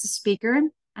our next speaker.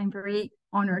 I'm very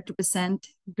honored to present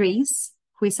Grace,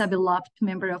 who is a beloved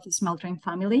member of the Smile Train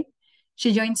family.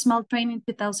 She joined Smile Train in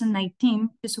 2019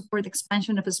 to support the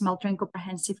expansion of the Smile Train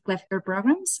comprehensive cleft care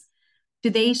programs.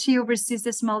 Today, she oversees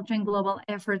the Smile Train global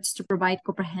efforts to provide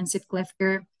comprehensive cleft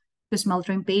care to Smile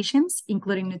Train patients,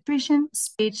 including nutrition,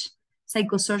 speech,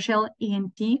 psychosocial,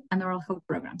 ENT, and oral health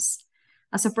programs.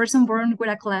 As a person born with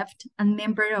a cleft and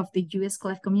member of the US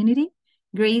cleft community,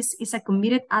 Grace is a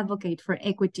committed advocate for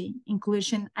equity,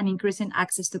 inclusion, and increasing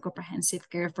access to comprehensive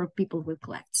care for people with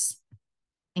clefts.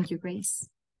 Thank you, Grace.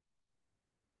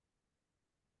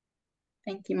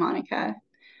 Thank you, Monica.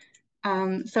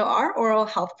 So our oral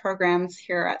health programs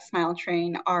here at Smile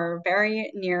Train are very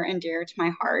near and dear to my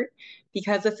heart,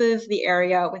 because this is the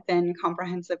area within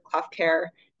comprehensive cleft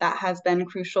care that has been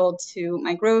crucial to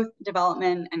my growth,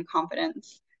 development, and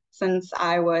confidence since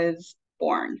I was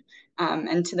born,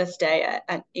 and to this day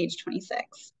at age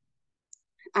 26.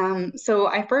 So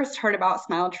I first heard about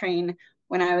Smile Train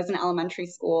when I was in elementary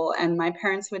school, and my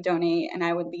parents would donate and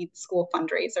I would lead school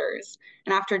fundraisers.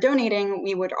 And after donating,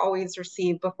 we would always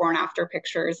receive before and after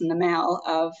pictures in the mail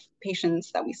of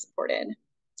patients that we supported.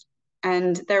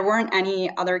 And there weren't any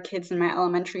other kids in my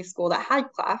elementary school that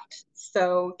had cleft.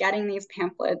 So getting these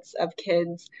pamphlets of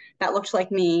kids that looked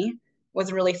like me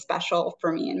was really special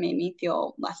for me and made me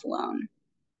feel less alone.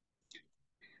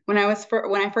 When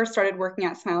I first started working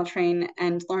at Smile Train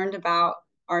and learned about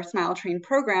our Smile Train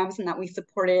programs and that we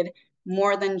supported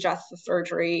more than just the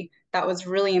surgery, that was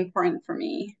really important for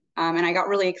me. And I got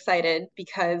really excited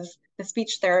because the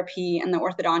speech therapy and the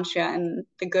orthodontia and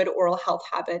the good oral health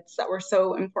habits that were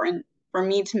so important for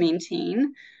me to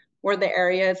maintain were the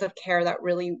areas of care that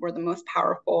really were the most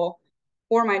powerful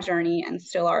for my journey and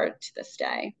still are to this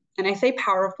day. And I say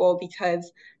powerful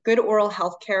because good oral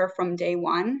health care from day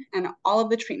one and all of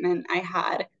the treatment I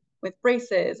had with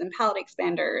braces and palate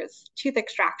expanders, tooth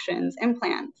extractions,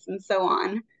 implants, and so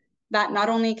on, that not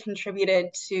only contributed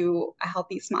to a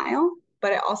healthy smile,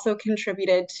 but it also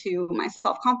contributed to my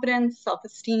self-confidence,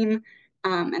 self-esteem,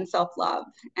 and self-love.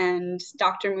 And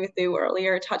Dr. Muthu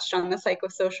earlier touched on the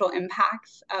psychosocial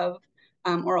impacts of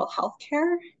oral health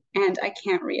care, and I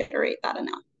can't reiterate that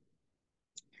enough.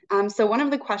 So one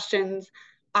of the questions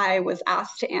I was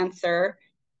asked to answer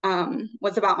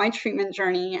was about my treatment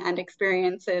journey and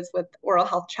experiences with oral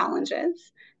health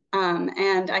challenges.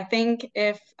 And I think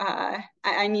if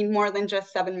I need more than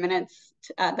just 7 minutes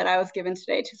that I was given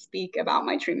today to speak about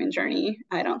my treatment journey,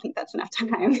 I don't think that's enough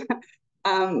time.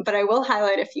 But I will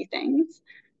highlight a few things.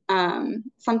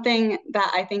 Something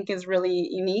that I think is really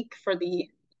unique for the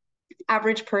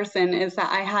average person is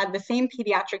that I had the same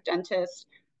pediatric dentist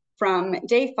from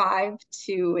day 5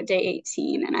 to day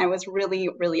 18. And I was really,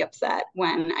 really upset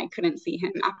when I couldn't see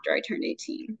him after I turned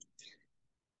 18.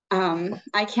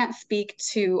 I can't speak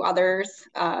to others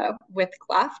with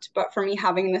cleft, but for me,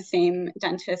 having the same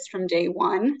dentist from day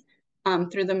 1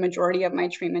 through the majority of my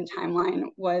treatment timeline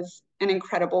was an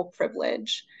incredible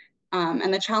privilege.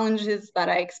 And the challenges that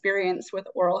I experienced with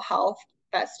oral health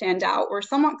that stand out were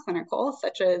somewhat clinical,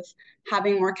 such as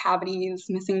having more cavities,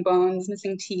 missing bones,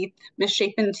 missing teeth,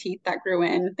 misshapen teeth that grew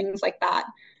in, things like that,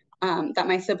 that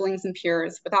my siblings and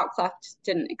peers without cleft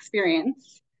didn't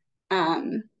experience.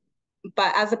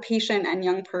 But as a patient and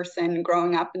young person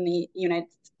growing up in the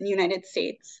United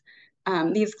States,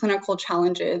 these clinical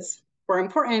challenges were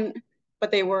important,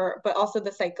 but also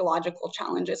the psychological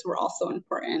challenges were also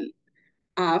important.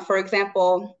 For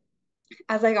example,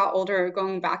 as I got older,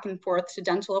 going back and forth to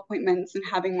dental appointments and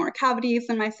having more cavities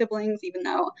than my siblings, even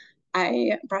though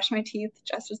I brushed my teeth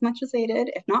just as much as they did,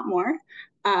 if not more,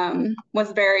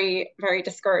 was very, very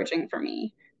discouraging for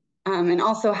me. And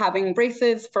also having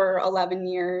braces for 11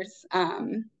 years,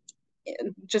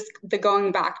 just the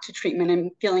going back to treatment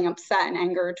and feeling upset and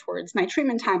anger towards my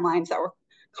treatment timelines that were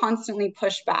constantly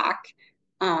pushed back,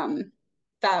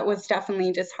 that was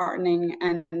definitely disheartening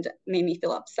and made me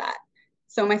feel upset.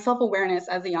 So my self-awareness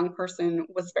as a young person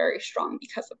was very strong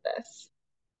because of this.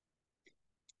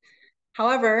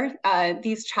 However,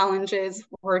 these challenges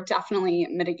were definitely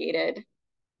mitigated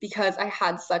because I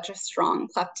had such a strong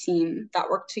cleft team that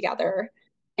worked together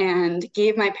and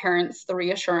gave my parents the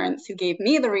reassurance, who gave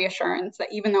me the reassurance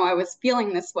that even though I was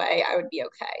feeling this way, I would be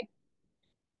okay.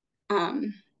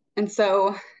 And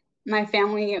so my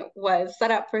family was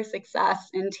set up for success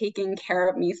in taking care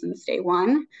of me since day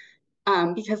 1.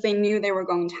 Because they knew they were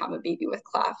going to have a baby with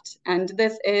cleft. And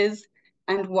this is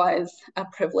and was a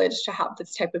privilege to have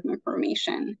this type of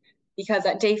information. Because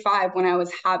at day 5, when I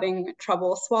was having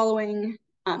trouble swallowing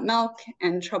milk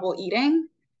and trouble eating,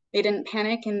 they didn't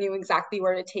panic and knew exactly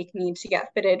where to take me to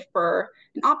get fitted for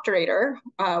an obturator,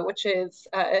 which is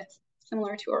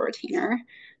similar to a retainer,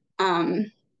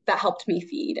 that helped me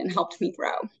feed and helped me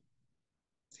grow.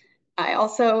 I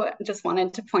also just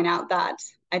wanted to point out that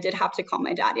I did have to call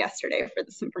my dad yesterday for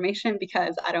this information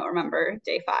because I don't remember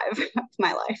day 5 of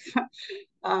my life.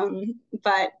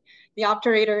 But the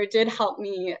obturator did help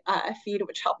me feed,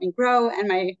 which helped me grow. And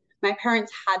my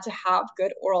parents had to have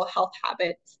good oral health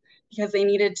habits because they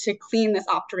needed to clean this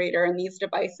obturator and these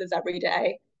devices every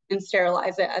day and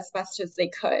sterilize it as best as they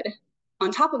could.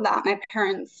 On top of that, my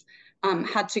parents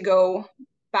had to go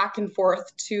back and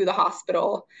forth to the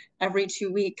hospital every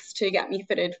 2 weeks to get me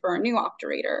fitted for a new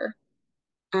obturator.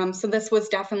 So this was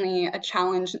definitely a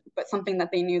challenge, but something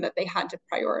that they knew that they had to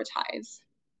prioritize.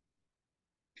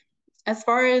 As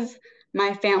far as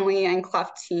my family and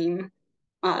cleft team,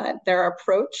 their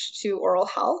approach to oral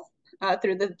health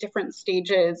through the different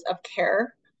stages of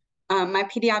care, my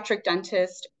pediatric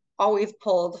dentist always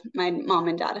pulled my mom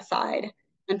and dad aside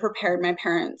and prepared my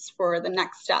parents for the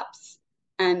next steps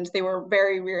and they were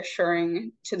very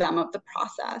reassuring to them of the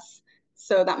process,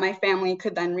 so that my family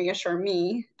could then reassure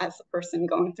me as the person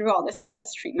going through all this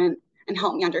treatment and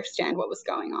help me understand what was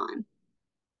going on.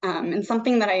 And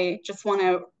something that I just want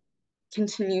to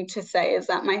continue to say is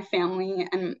that my family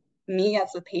and me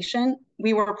as a patient,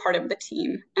 we were part of the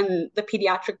team, and the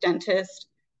pediatric dentist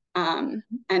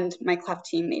and my cleft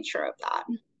team made sure of that.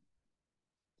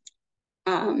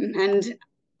 And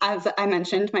as I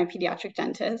mentioned, my pediatric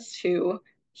dentist,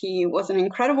 he was an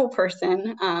incredible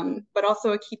person, but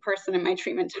also a key person in my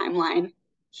treatment timeline.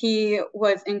 He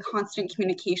was in constant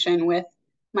communication with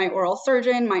my oral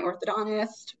surgeon, my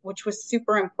orthodontist, which was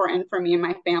super important for me and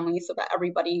my family so that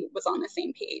everybody was on the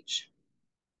same page.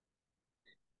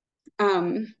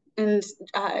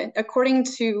 According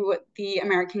to the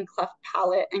American Cleft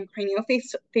Palate and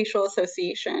Craniofacial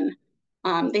Association,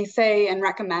 they say and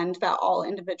recommend that all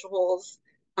individuals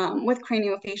with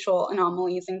craniofacial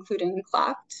anomalies, including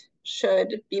cleft,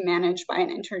 should be managed by an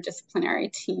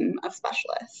interdisciplinary team of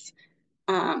specialists.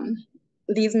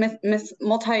 These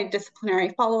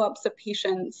multidisciplinary follow-ups of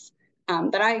patients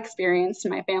that I experienced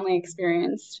and my family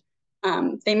experienced,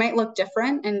 they might look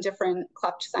different in different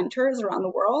cleft centers around the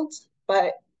world,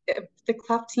 but if the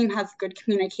cleft team has good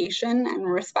communication and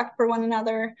respect for one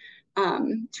another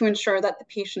to ensure that the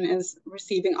patient is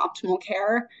receiving optimal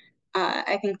care,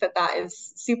 I think that that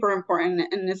is super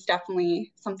important and is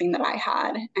definitely something that I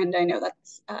had, and I know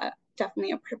that's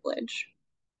definitely a privilege.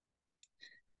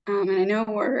 And I know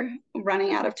we're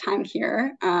running out of time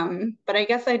here, but I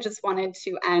guess I just wanted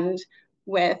to end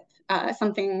with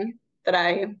something that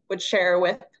I would share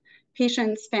with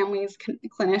patients, families,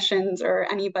 clinicians, or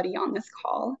anybody on this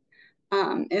call,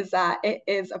 is that it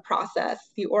is a process.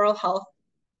 The oral health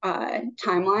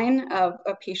timeline of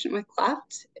a patient with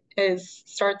cleft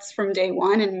starts from day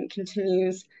one and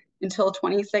continues until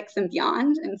 26 and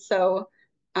beyond. And so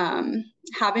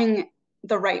having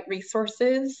the right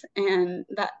resources and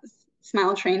that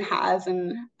Smile Train has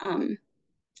and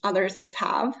others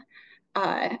have,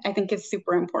 I think is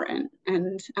super important.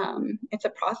 And it's a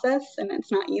process and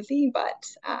it's not easy, but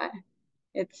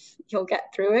you'll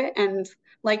get through it. And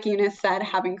like Eunice said,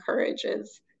 having courage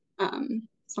is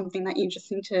something that you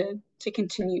just need to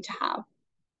continue to have.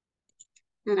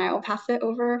 And I will pass it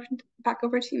back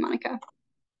over to you, Monica.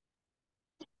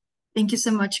 Thank you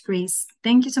so much, Grace.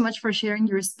 Thank you so much for sharing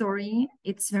your story.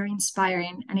 It's very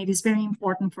inspiring, and it is very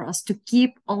important for us to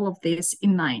keep all of this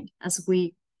in mind as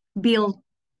we build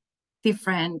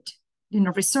different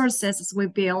resources, as we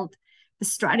build the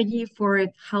strategy for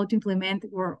how to implement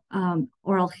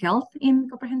oral health in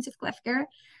comprehensive cleft care.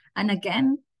 And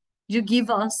again, you give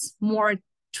us more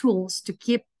tools to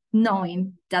keep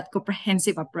knowing that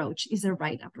comprehensive approach is the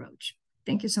right approach.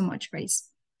 Thank you so much, Grace.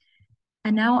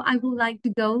 And now I would like to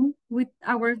go with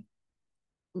our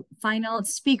final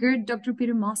speaker, Dr.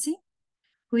 Peter Mossey,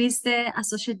 who is the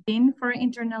Associate Dean for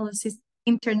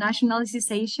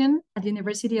Internationalization at the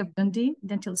University of Dundee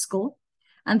Dental School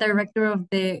and Director of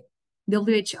the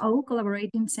WHO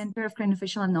Collaborating Center of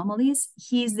Craniofacial Anomalies.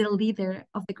 He is the leader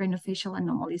of the Craniofacial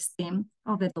Anomalies team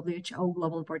of the WHO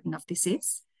Global Burden of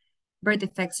Disease Birth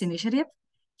Effects Initiative.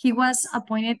 He was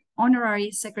appointed Honorary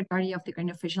Secretary of the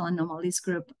Craniofacial Anomalies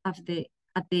Group at the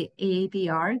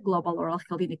AAPR Global Oral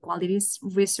Health Inequalities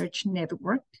Research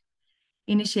Network,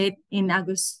 initiated in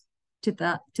August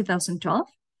 2012,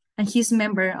 and he's a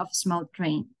member of Smile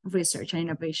Train Research and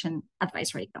Innovation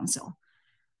Advisory Council.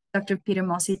 Dr. Peter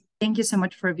Mossey, thank you so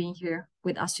much for being here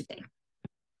with us today.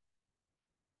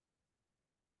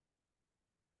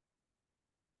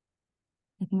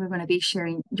 I think you're going to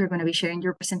be sharing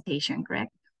your presentation,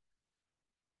 correct?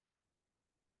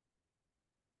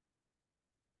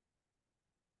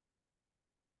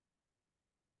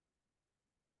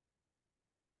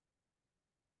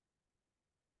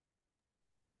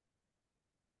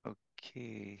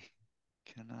 Okay,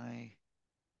 can I?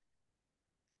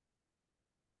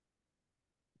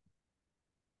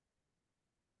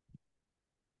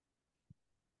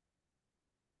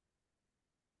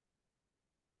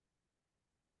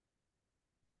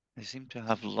 I seem to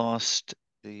have lost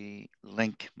the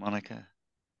link, Monica.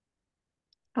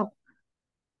 Oh,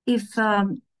 if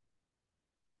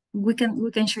we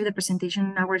can share the presentation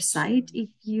on our site if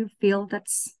you feel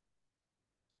that's.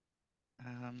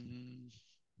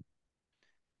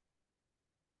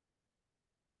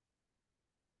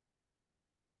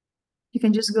 You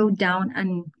can just go down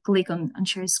and click on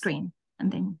share screen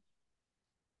and then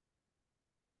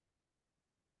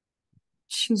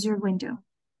choose your window.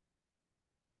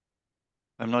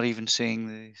 I'm not even seeing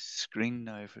the screen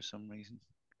now for some reason.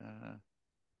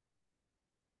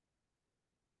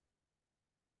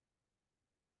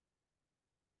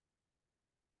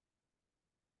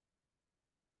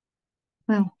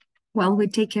 Well, while we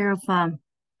take care of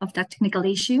that technical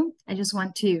issue, I just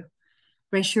want to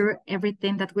reassure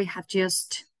everything that we have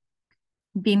just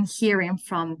been hearing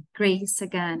from Grace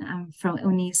again and from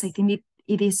Eunice. I think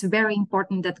it is very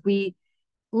important that we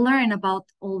learn about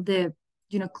all the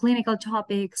clinical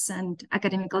topics and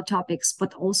academical topics,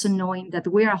 but also knowing that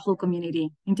we are a whole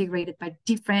community integrated by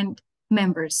different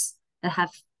members that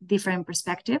have different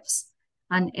perspectives,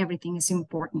 and everything is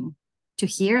important to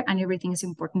hear and everything is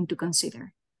important to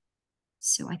consider.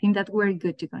 So I think that we're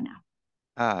good to go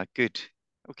now. Good.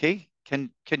 Okay.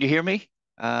 Can you hear me?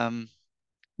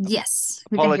 Yes,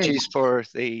 we can hear you. Apologies for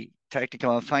the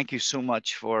technical, and thank you so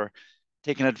much for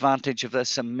taking advantage of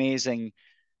this amazing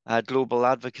global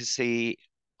advocacy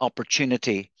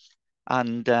opportunity.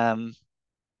 And can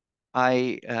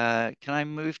I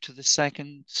move to the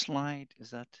second slide?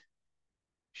 Is that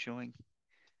showing?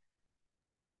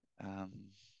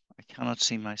 I cannot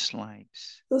see my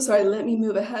slides. So sorry, let me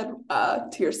move ahead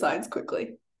to your slides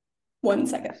quickly. 1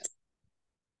 second.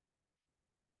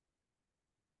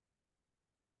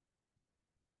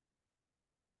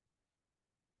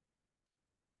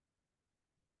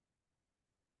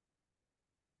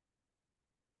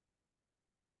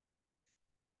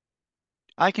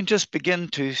 I can just begin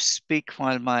to speak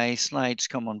while my slides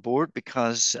come on board,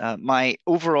 because my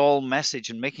overall message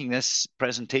in making this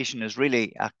presentation is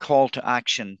really a call to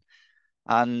action,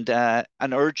 and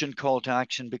an urgent call to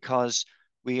action, because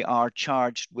we are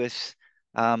charged with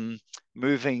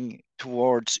moving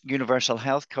towards universal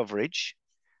health coverage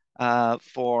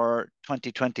for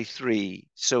 2023.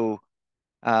 So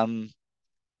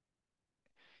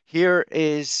here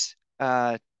is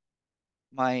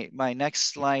my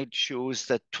next slide shows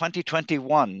that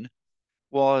 2021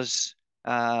 was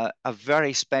a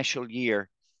very special year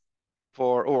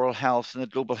for oral health in the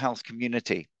global health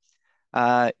community.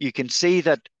 You can see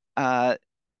that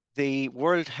the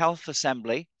World Health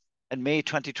Assembly in May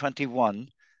 2021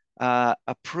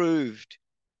 approved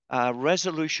a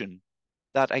resolution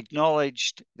that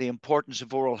acknowledged the importance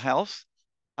of oral health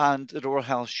and that oral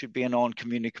health should be a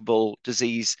non-communicable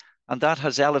disease. And that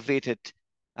has elevated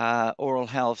oral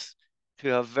health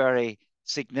to a very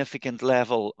significant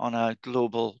level on a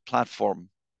global platform.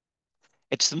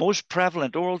 It's the most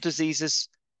prevalent. Oral diseases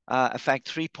affect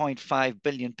 3.5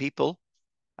 billion people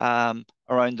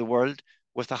around the world,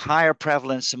 with a higher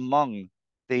prevalence among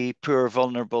the poor,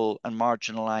 vulnerable, and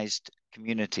marginalized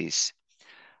communities.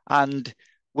 And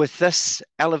with this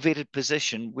elevated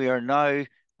position, we are now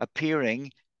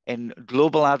appearing in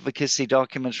global advocacy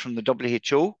documents from the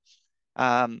WHO,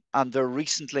 and their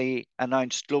recently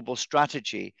announced global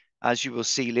strategy, as you will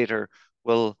see later,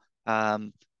 will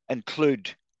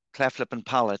include cleft lip and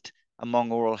palate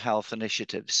among oral health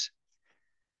initiatives.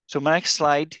 So my next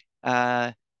slide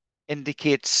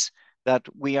indicates that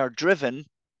we are driven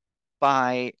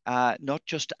by not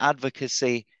just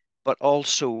advocacy, but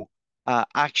also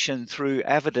action through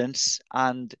evidence,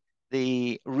 and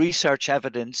the research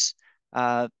evidence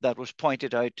that was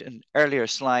pointed out in earlier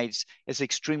slides is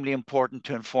extremely important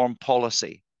to inform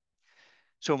policy.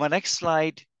 So my next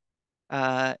slide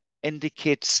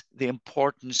indicates the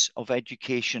importance of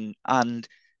education and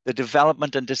the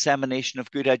development and dissemination of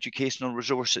good educational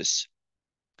resources.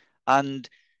 And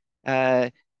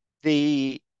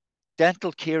the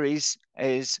dental caries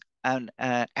is an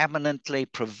eminently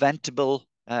preventable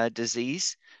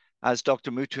disease, as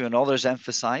Dr. Mutu and others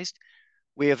emphasized.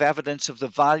 We have evidence of the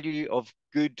value of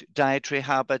good dietary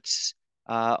habits,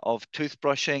 of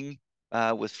toothbrushing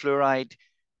with fluoride,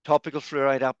 topical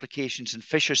fluoride applications, and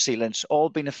fissure sealants, all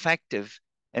being effective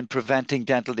in preventing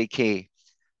dental decay.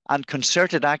 And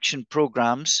concerted action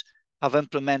programs have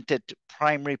implemented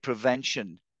primary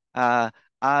prevention,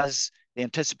 as the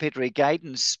anticipatory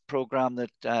guidance program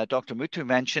that Dr. Mutu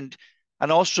mentioned,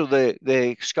 and also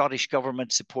the Scottish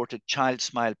government supported Child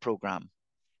Smile program.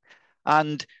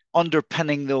 And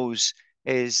underpinning those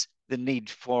is the need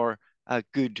for a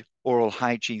good oral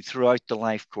hygiene throughout the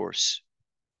life course.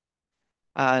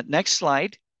 Next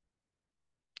slide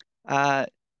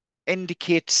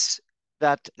indicates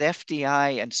that the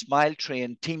FDI and Smile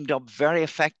Train teamed up very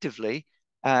effectively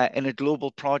in a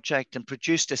global project and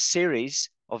produced a series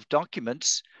of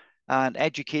documents and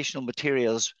educational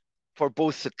materials for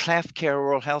both the cleft care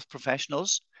oral health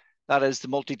professionals, that is the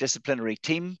multidisciplinary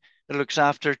team that looks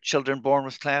after children born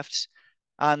with clefts,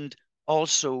 and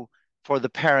also for the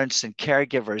parents and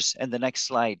caregivers. In the next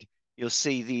slide, you'll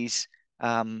see these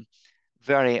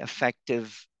very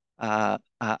effective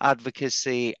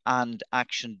advocacy and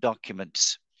action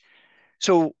documents.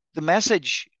 So the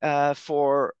message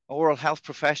for oral health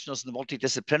professionals in the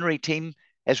multidisciplinary team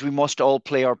is we must all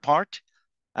play our part.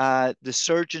 The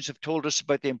surgeons have told us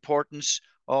about the importance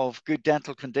of good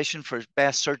dental condition for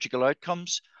best surgical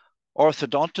outcomes.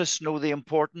 Orthodontists know the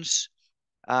importance,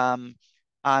 and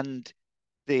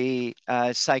the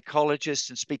psychologists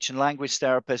and speech and language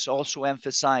therapists also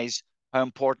emphasize how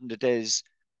important it is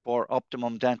for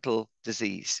optimum dental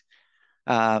disease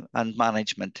and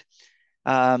management.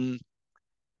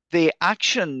 The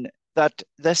action that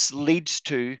this leads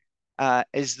to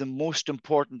is the most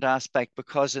important aspect,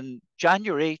 because in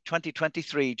January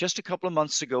 2023, just a couple of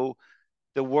months ago,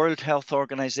 the World Health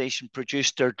Organization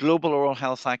produced their Global Oral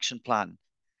Health Action Plan.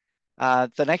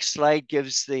 The next slide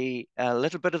gives a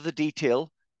little bit of the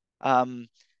detail.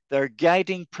 Their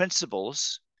guiding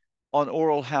principles on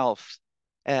oral health.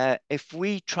 If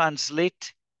we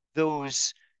translate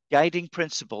those guiding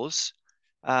principles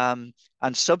and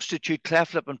substitute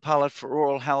cleft lip and palate for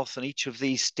oral health in each of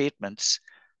these statements,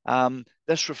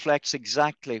 this reflects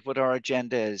exactly what our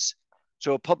agenda is.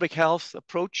 So a public health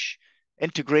approach,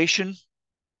 integration,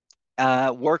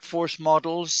 workforce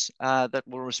models that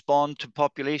will respond to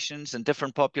populations in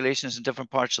different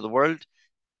parts of the world,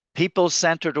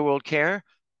 people-centered oral care,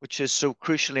 which is so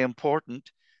crucially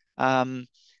important,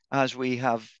 as we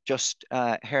have just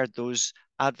heard those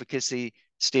advocacy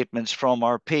statements from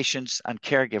our patients and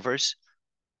caregivers.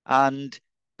 And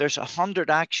there's 100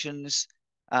 actions,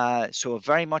 so a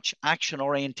very much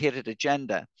action-orientated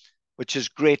agenda, which is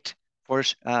great for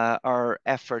our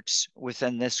efforts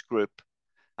within this group,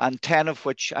 and 10 of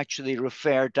which actually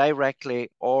refer directly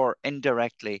or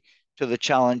indirectly to the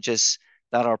challenges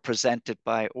that are presented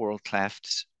by oral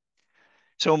clefts.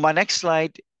 So my next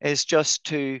slide is just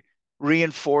to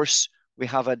reinforce we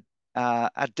have a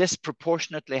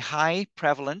disproportionately high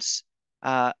prevalence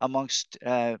amongst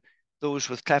those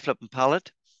with cleft lip and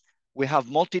palate. We have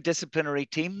multidisciplinary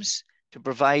teams to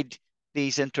provide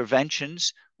these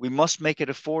interventions. We must make it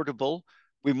affordable.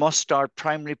 We must start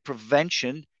primary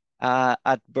prevention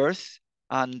at birth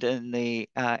and in the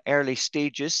early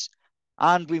stages,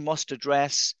 and we must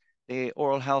address the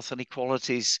oral health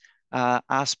inequalities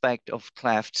aspect of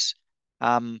clefts,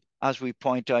 as we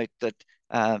point out that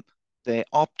the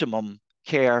optimum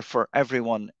care for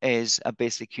everyone is a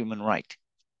basic human right.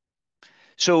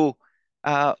 So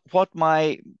what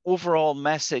my overall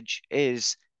message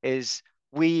is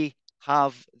we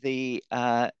have the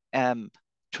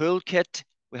toolkit,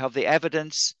 we have the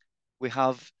evidence, we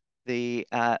have the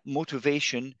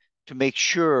motivation to make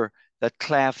sure that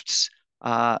clefts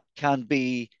can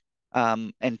be,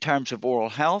 in terms of oral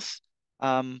health,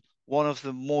 one of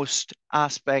the most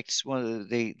aspects, one of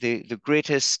the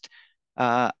greatest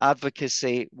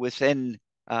advocacy within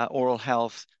oral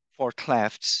health for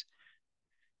clefts.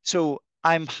 So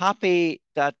I'm happy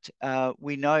that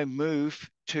we now move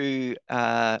to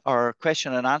our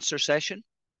question and answer session.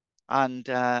 And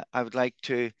I would like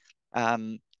to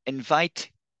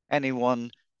invite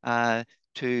anyone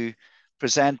to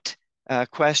present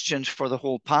questions for the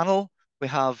whole panel. We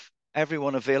have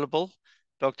everyone available: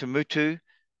 Dr. Mutu,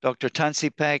 Dr.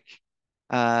 Tansipek,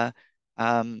 Mrs.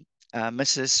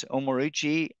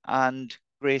 Omoruji, and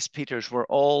Grace Peters were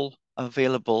all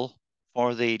available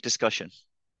for the discussion.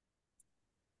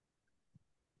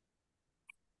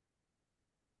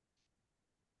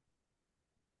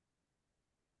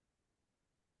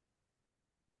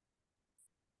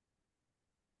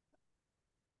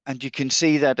 And you can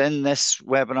see that in this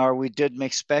webinar, we did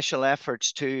make special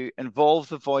efforts to involve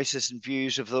the voices and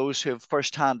views of those who have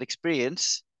first-hand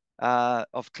experience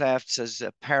of clefts as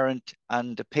a parent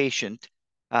and a patient,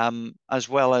 as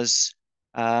well as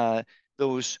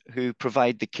those who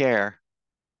provide the care.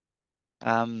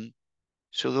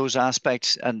 So those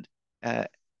aspects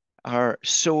are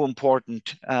so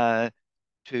important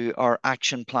to our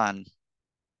action plan.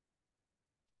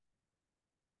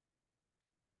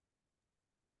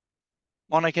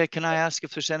 Monica, can I ask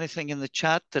if there's anything in the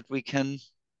chat that we can?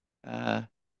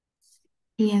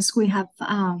 Yes, we have.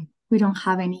 We don't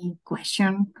have any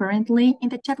question currently in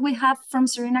the chat. We have from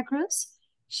Serena Cruz.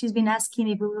 She's been asking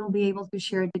if we will be able to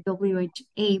share the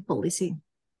WHA policy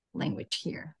language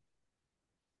here.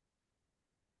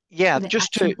 Yeah, the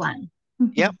just action to plan.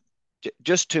 Yep.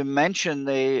 Just to mention,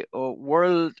 the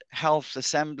World Health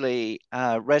Assembly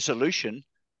resolution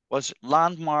was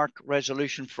landmark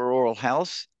resolution for oral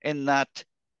health, in that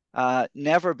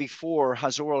never before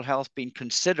has oral health been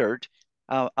considered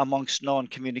amongst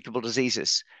non-communicable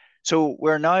diseases. So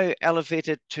we're now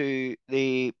elevated to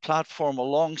the platform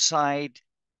alongside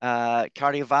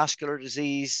cardiovascular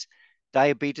disease,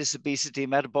 diabetes, obesity,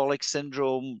 metabolic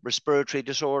syndrome, respiratory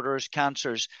disorders,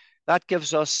 cancers. That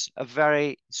gives us a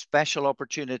very special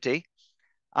opportunity,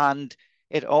 and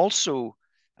it also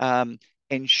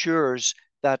ensures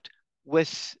that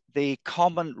with the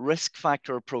common risk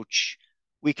factor approach,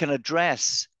 we can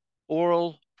address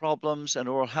oral problems and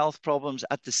oral health problems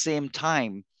at the same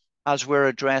time as we're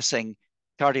addressing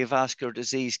cardiovascular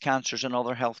disease, cancers, and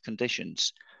other health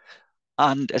conditions.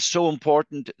 And it's so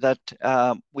important that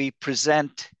we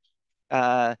present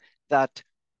that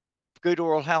good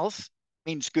oral health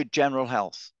means good general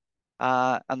health.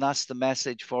 And that's the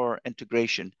message for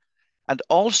integration. And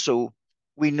also,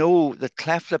 we know that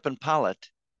cleft lip and palate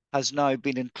has now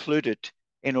been included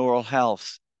in oral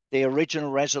health. The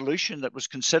original resolution that was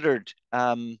considered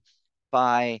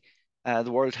by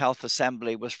the World Health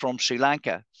Assembly was from Sri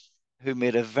Lanka, who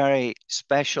made a very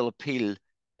special appeal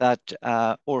that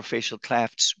orofacial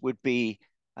clefts would be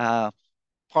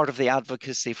part of the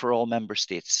advocacy for all member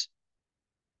states.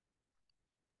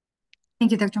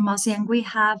 Thank you, Dr. Mossi. And we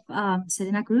have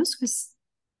Selena Cruz, who's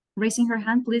raising her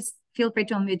hand. Please feel free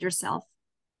to unmute yourself.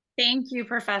 Thank you,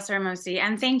 Professor Mossi,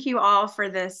 and thank you all for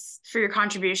your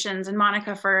contributions, and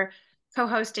Monica for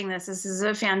co-hosting this. This is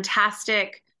a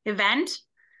fantastic event.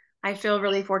 I feel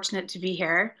really fortunate to be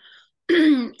here.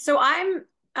 So I'm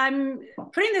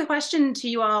putting the question to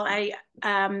you all.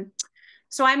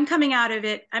 So I'm coming out of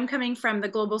it. I'm coming from the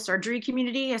global surgery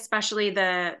community, especially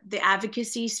the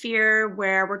advocacy sphere,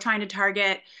 where we're trying to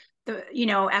target the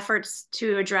efforts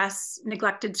to address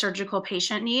neglected surgical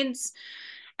patient needs.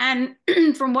 And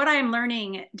from what I'm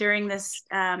learning during this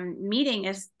meeting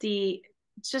is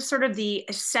just sort of the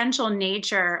essential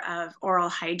nature of oral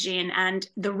hygiene and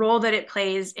the role that it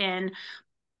plays in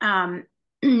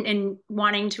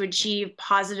wanting to achieve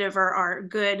positive or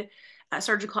good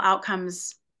surgical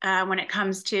outcomes when it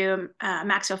comes to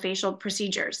maxillofacial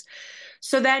procedures.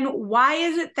 So then why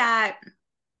is it that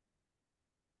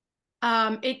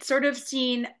it's sort of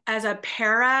seen as a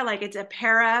like it's a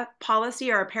para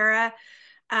policy or a para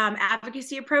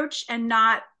advocacy approach and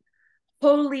not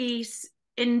wholly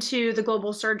into the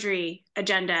global surgery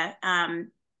agenda?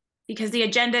 Because the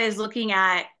agenda is looking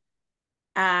at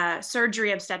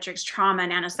surgery, obstetrics, trauma,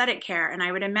 and anesthetic care. And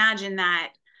I would imagine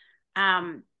that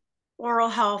oral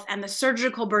health and the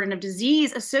surgical burden of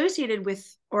disease associated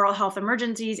with oral health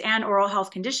emergencies and oral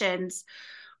health conditions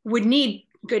would need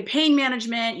good pain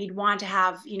management. You'd want to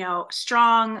have,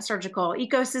 strong surgical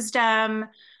ecosystem.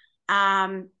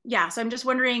 Yeah, so I'm just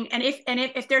wondering, and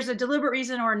if there's a deliberate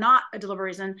reason or not a deliberate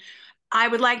reason, I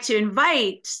would like to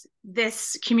invite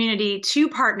this community to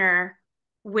partner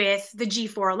with the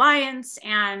G4 Alliance,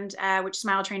 and which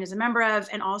Smile Train is a member of,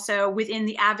 and also within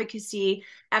the advocacy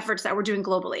efforts that we're doing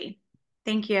globally.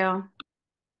 Thank you.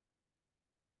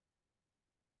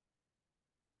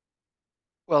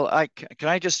 Well, can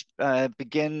I just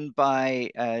begin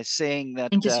by saying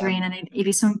that... Thank you, Serena. And it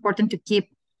is so important to keep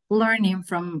learning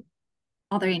from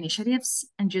other initiatives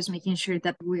and just making sure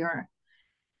that we are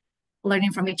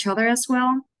learning from each other as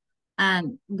well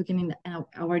and looking in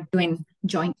our doing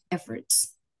joint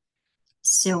efforts.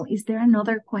 So is there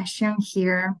another question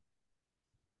here?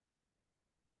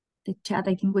 The chat,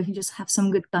 I think we can just have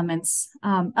some good comments.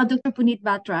 Dr. Puneet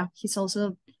Batra, he's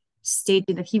also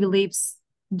stated that he believes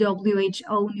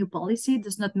WHO new policy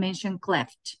does not mention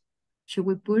cleft. Should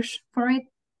we push for it?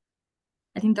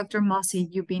 I think Dr. Mossi,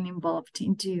 you've been involved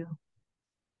into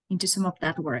some of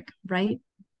that work, right?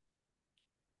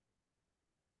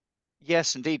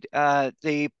 Yes, indeed.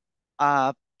 The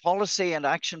policy and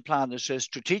action plan, there's a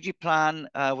strategic plan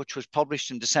which was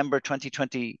published in December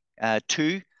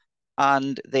 2022,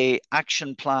 and the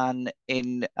action plan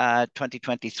in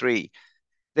 2023.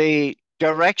 The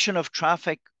direction of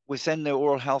traffic within the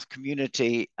oral health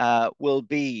community will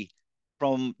be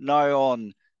from now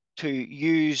on to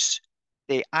use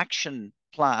the action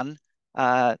plan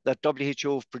that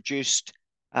WHO have produced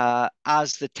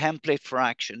as the template for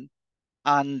action.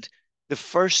 And the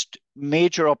first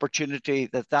major opportunity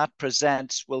that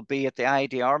presents will be at the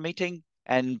IDR meeting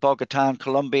in Bogota,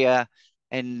 Colombia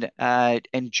in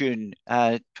June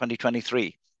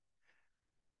 2023.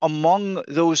 Among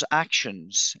those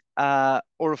actions,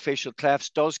 orofacial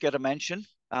clefts does get a mention.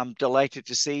 I'm delighted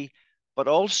to see, but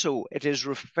also it is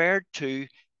referred to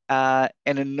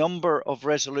in a number of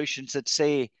resolutions that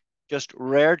say just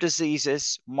rare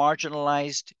diseases,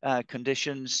 marginalized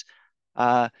conditions,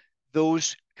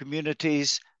 those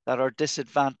communities that are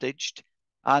disadvantaged.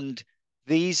 And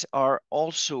these are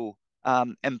also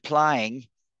implying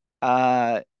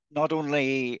not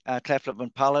only cleft lip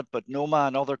and palate, but NOMA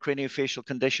and other craniofacial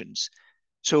conditions.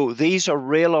 So these are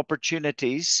real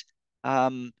opportunities.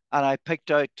 And I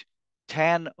picked out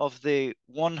 10 of the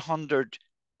 100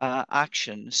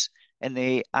 actions in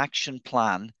the action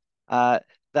plan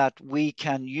that we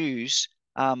can use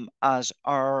as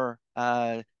our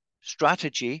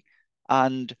strategy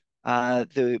And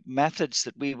the methods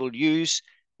that we will use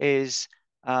is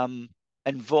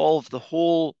involve the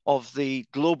whole of the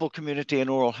global community in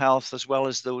oral health, as well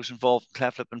as those involved in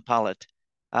cleft lip and palate.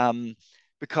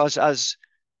 Because as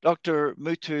Dr.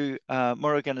 Muthu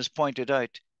Murugan has pointed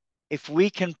out, if we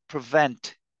can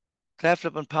prevent cleft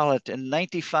lip and palate in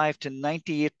 95 to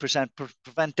 98%,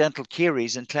 prevent dental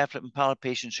caries in cleft lip and palate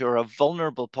patients who are a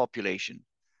vulnerable population,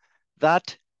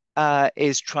 that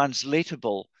is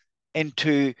translatable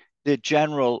into the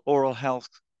general oral health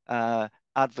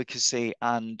advocacy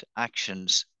and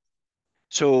actions.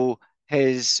 So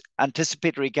his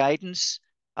anticipatory guidance,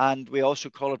 and we also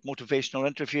call it motivational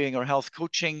interviewing or health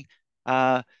coaching,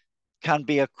 can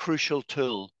be a crucial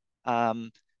tool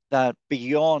that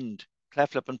beyond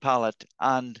cleft lip and palate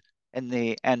and in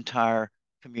the entire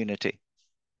community.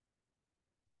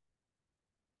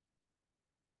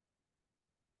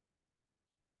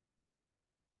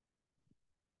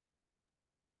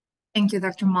 Thank you,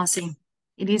 Dr. Mossy.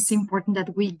 It is important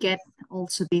that we get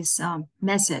also this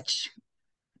message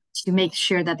to make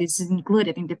sure that it's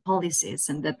included in the policies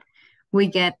and that we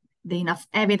get the enough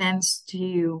evidence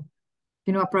to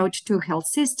approach to health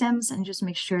systems and just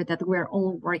make sure that we're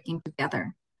all working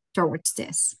together towards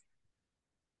this.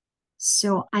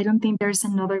 So I don't think there's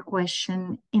another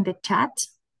question in the chat.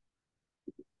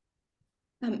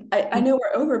 I know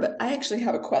we're over, but I actually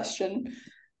have a question.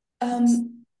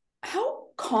 How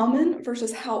common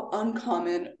versus how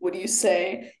uncommon would you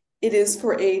say it is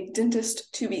for a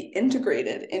dentist to be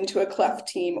integrated into a cleft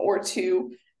team or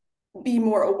to be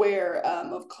more aware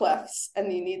of clefts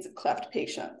and the needs of cleft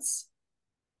patients?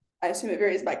 I assume it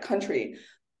varies by country,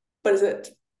 but is it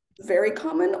very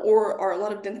common, or are a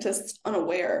lot of dentists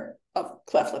unaware of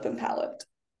cleft lip and palate?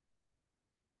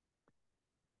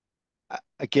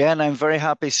 Again, I'm very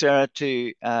happy, Sarah,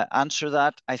 to answer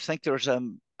that. I think there's,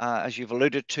 as you've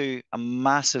alluded to, a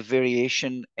massive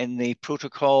variation in the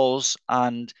protocols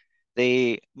and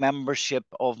the membership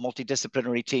of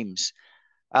multidisciplinary teams.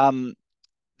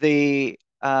 The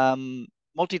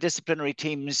multidisciplinary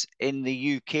teams in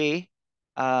the UK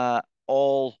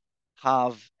all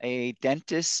have a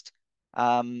dentist,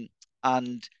 and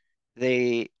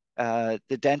the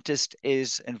dentist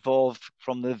is involved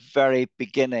from the very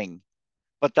beginning.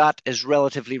 But that is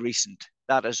relatively recent.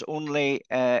 That is only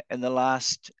in the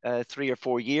last 3 or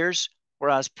 4 years,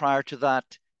 whereas prior to that,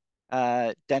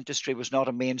 dentistry was not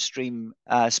a mainstream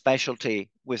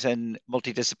specialty within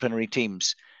multidisciplinary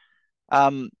teams.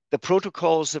 The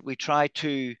protocols that we try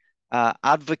to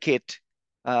advocate,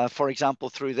 for example,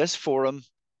 through this forum,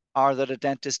 are that a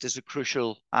dentist is a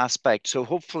crucial aspect. So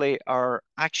hopefully our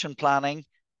action planning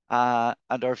and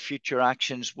our future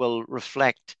actions will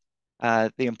reflect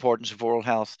the importance of oral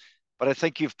health. But I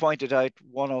think you've pointed out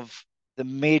one of the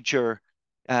major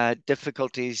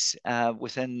difficulties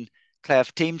within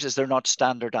cleft teams is they're not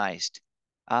standardized.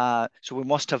 So we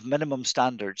must have minimum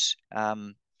standards.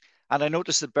 And I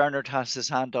noticed that Bernard has his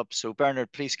hand up. So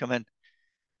Bernard, please come in.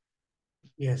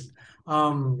 Yes.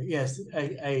 Yes,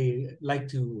 I like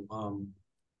to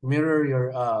mirror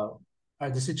your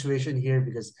the situation here,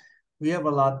 because we have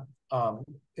a lot.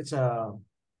 It's a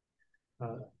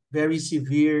very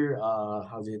severe.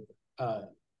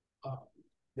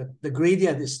 The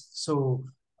gradient is so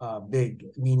big,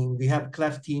 meaning we have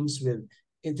cleft teams with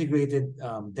integrated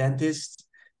dentists,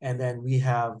 and then we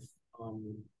have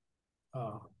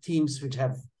teams which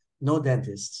have no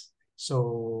dentists.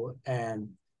 So, and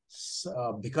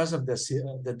because of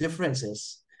the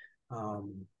differences,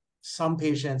 some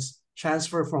patients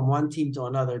transfer from one team to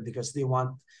another because they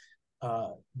want,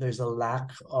 there's a lack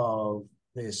of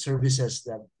the services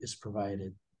that is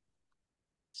provided.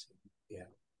 So, yeah.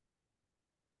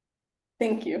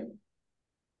 Thank you.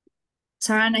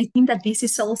 Sarah, and I think that this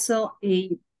is also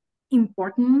an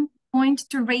important point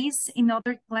to raise in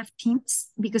other cleft teams,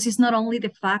 because it's not only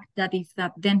the fact that if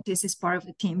that dentist is part of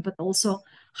the team, but also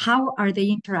how are they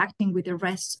interacting with the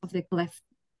rest of the cleft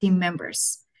team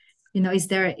members? You know, is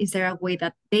there a way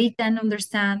that they can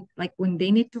understand, like when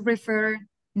they need to refer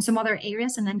in some other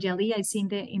areas? And Angeli, I see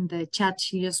in the chat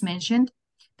she just mentioned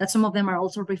that some of them are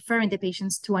also referring the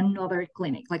patients to another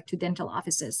clinic, like to dental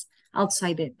offices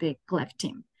outside the cleft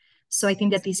team. So I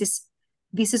think that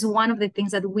this is one of the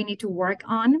things that we need to work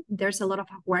on. There's a lot of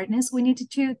awareness we need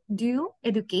to do,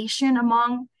 education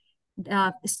among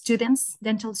students,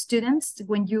 dental students.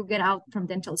 When you get out from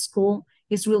dental school,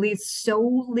 it's really so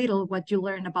little what you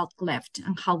learn about cleft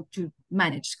and how to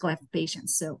manage cleft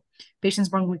patients. So patients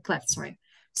born with cleft, sorry.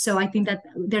 So I think that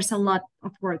there's a lot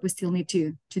of work we still need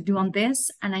to do on this.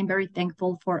 And I'm very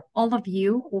thankful for all of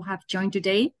you who have joined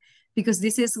today, because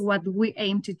this is what we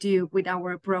aim to do with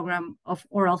our program of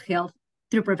oral health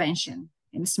through prevention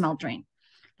in Smile Train.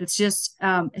 Let's just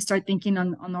start thinking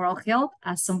on oral health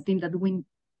as something that we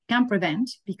can prevent,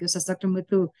 because as Dr.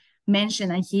 Muthu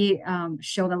mentioned, and he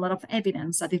showed a lot of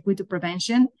evidence that if we do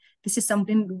prevention, this is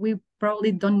something we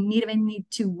probably don't even need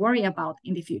to worry about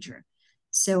in the future.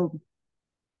 So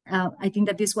I think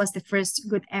that this was the first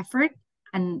good effort,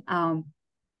 and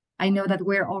I know that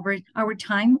we're over our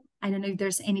time. I don't know if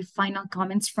there's any final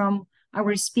comments from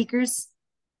our speakers.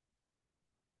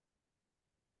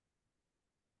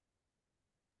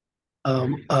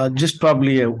 Just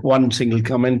probably one single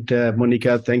comment,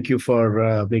 Monica. Thank you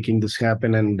for making this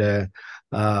happen. And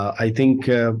I think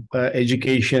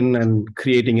education and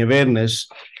creating awareness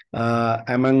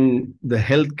among the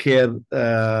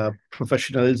healthcare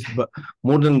professionals, but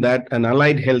more than that, and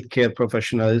allied healthcare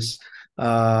professionals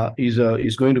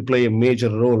is going to play a major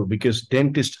role, because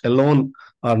dentists alone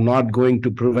are not going to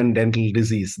prevent dental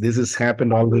disease. This has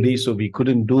happened already, so we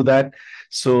couldn't do that.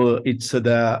 So it's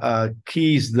the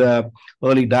key is the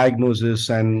early diagnosis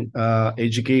and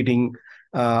educating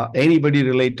anybody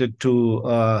related to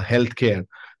healthcare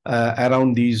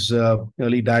around these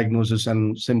early diagnosis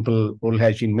and simple oral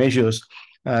hygiene measures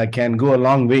can go a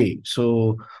long way.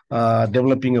 So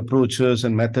developing approaches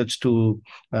and methods to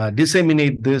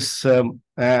disseminate this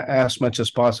as much as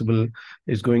possible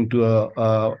is going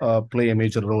to play a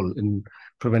major role in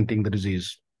preventing the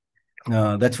disease.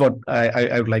 That's what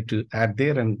I would like to add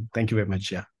there, and thank you very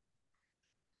much. Yeah.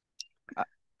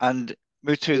 And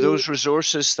Muthu, those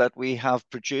resources that we have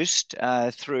produced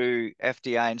through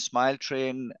FDI and Smile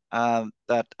Train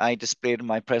that I displayed in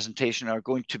my presentation are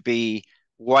going to be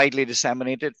widely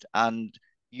disseminated and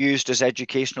used as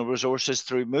educational resources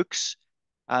through MOOCs,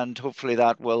 and hopefully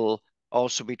that will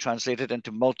also be translated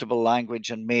into multiple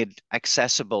language and made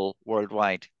accessible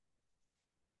worldwide.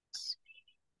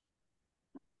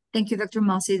 Thank you, Dr.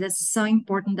 Mossi. That's so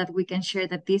important that we can share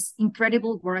that this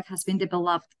incredible work has been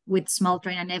developed with Smile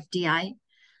Train and FDI,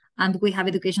 and we have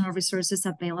educational resources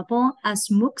available as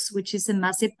MOOCs, which is a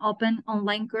massive open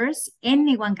online course.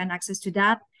 Anyone can access to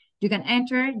that. You can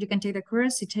enter, you can take the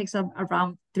course. It takes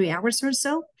around 3 hours or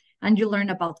so, and you learn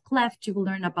about cleft, you will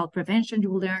learn about prevention, you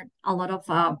will learn a lot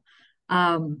of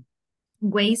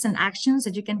ways and actions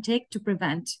that you can take to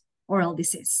prevent oral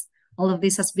disease. All of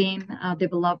this has been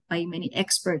developed by many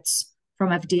experts from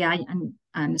FDI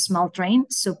and Smile Train.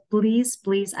 So please,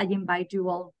 I invite you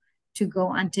all to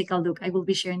go and take a look. I will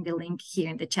be sharing the link here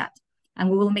in the chat. And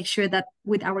we will make sure that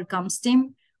with our comms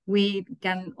team, we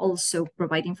can also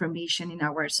provide information in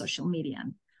our social media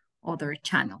and other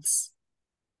channels.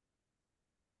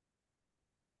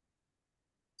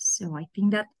 So I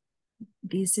think that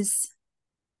this is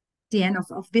the end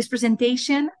of this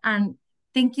presentation. And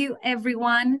thank you,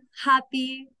 everyone.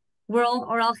 Happy World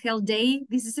Oral Health Day.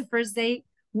 This is the first day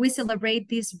we celebrate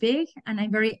this big, and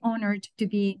I'm very honored to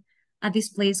be at this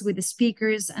place with the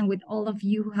speakers and with all of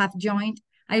you who have joined.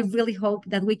 I really hope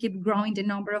that we keep growing the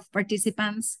number of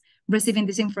participants receiving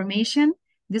this information.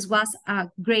 This was a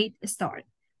great start,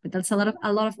 but there's a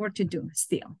lot of work to do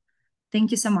still.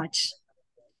 Thank you so much,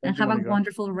 and have a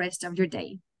wonderful rest of your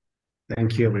day.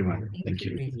 Thank you, everyone. Thank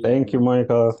you. Thank you,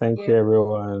 Monica. Thank you,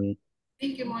 everyone.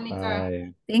 Thank you, Monica.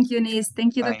 Bye. Thank you, Nis.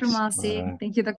 Thank you, Dr. Thanks. Mossi. Bye. Thank you, Dr.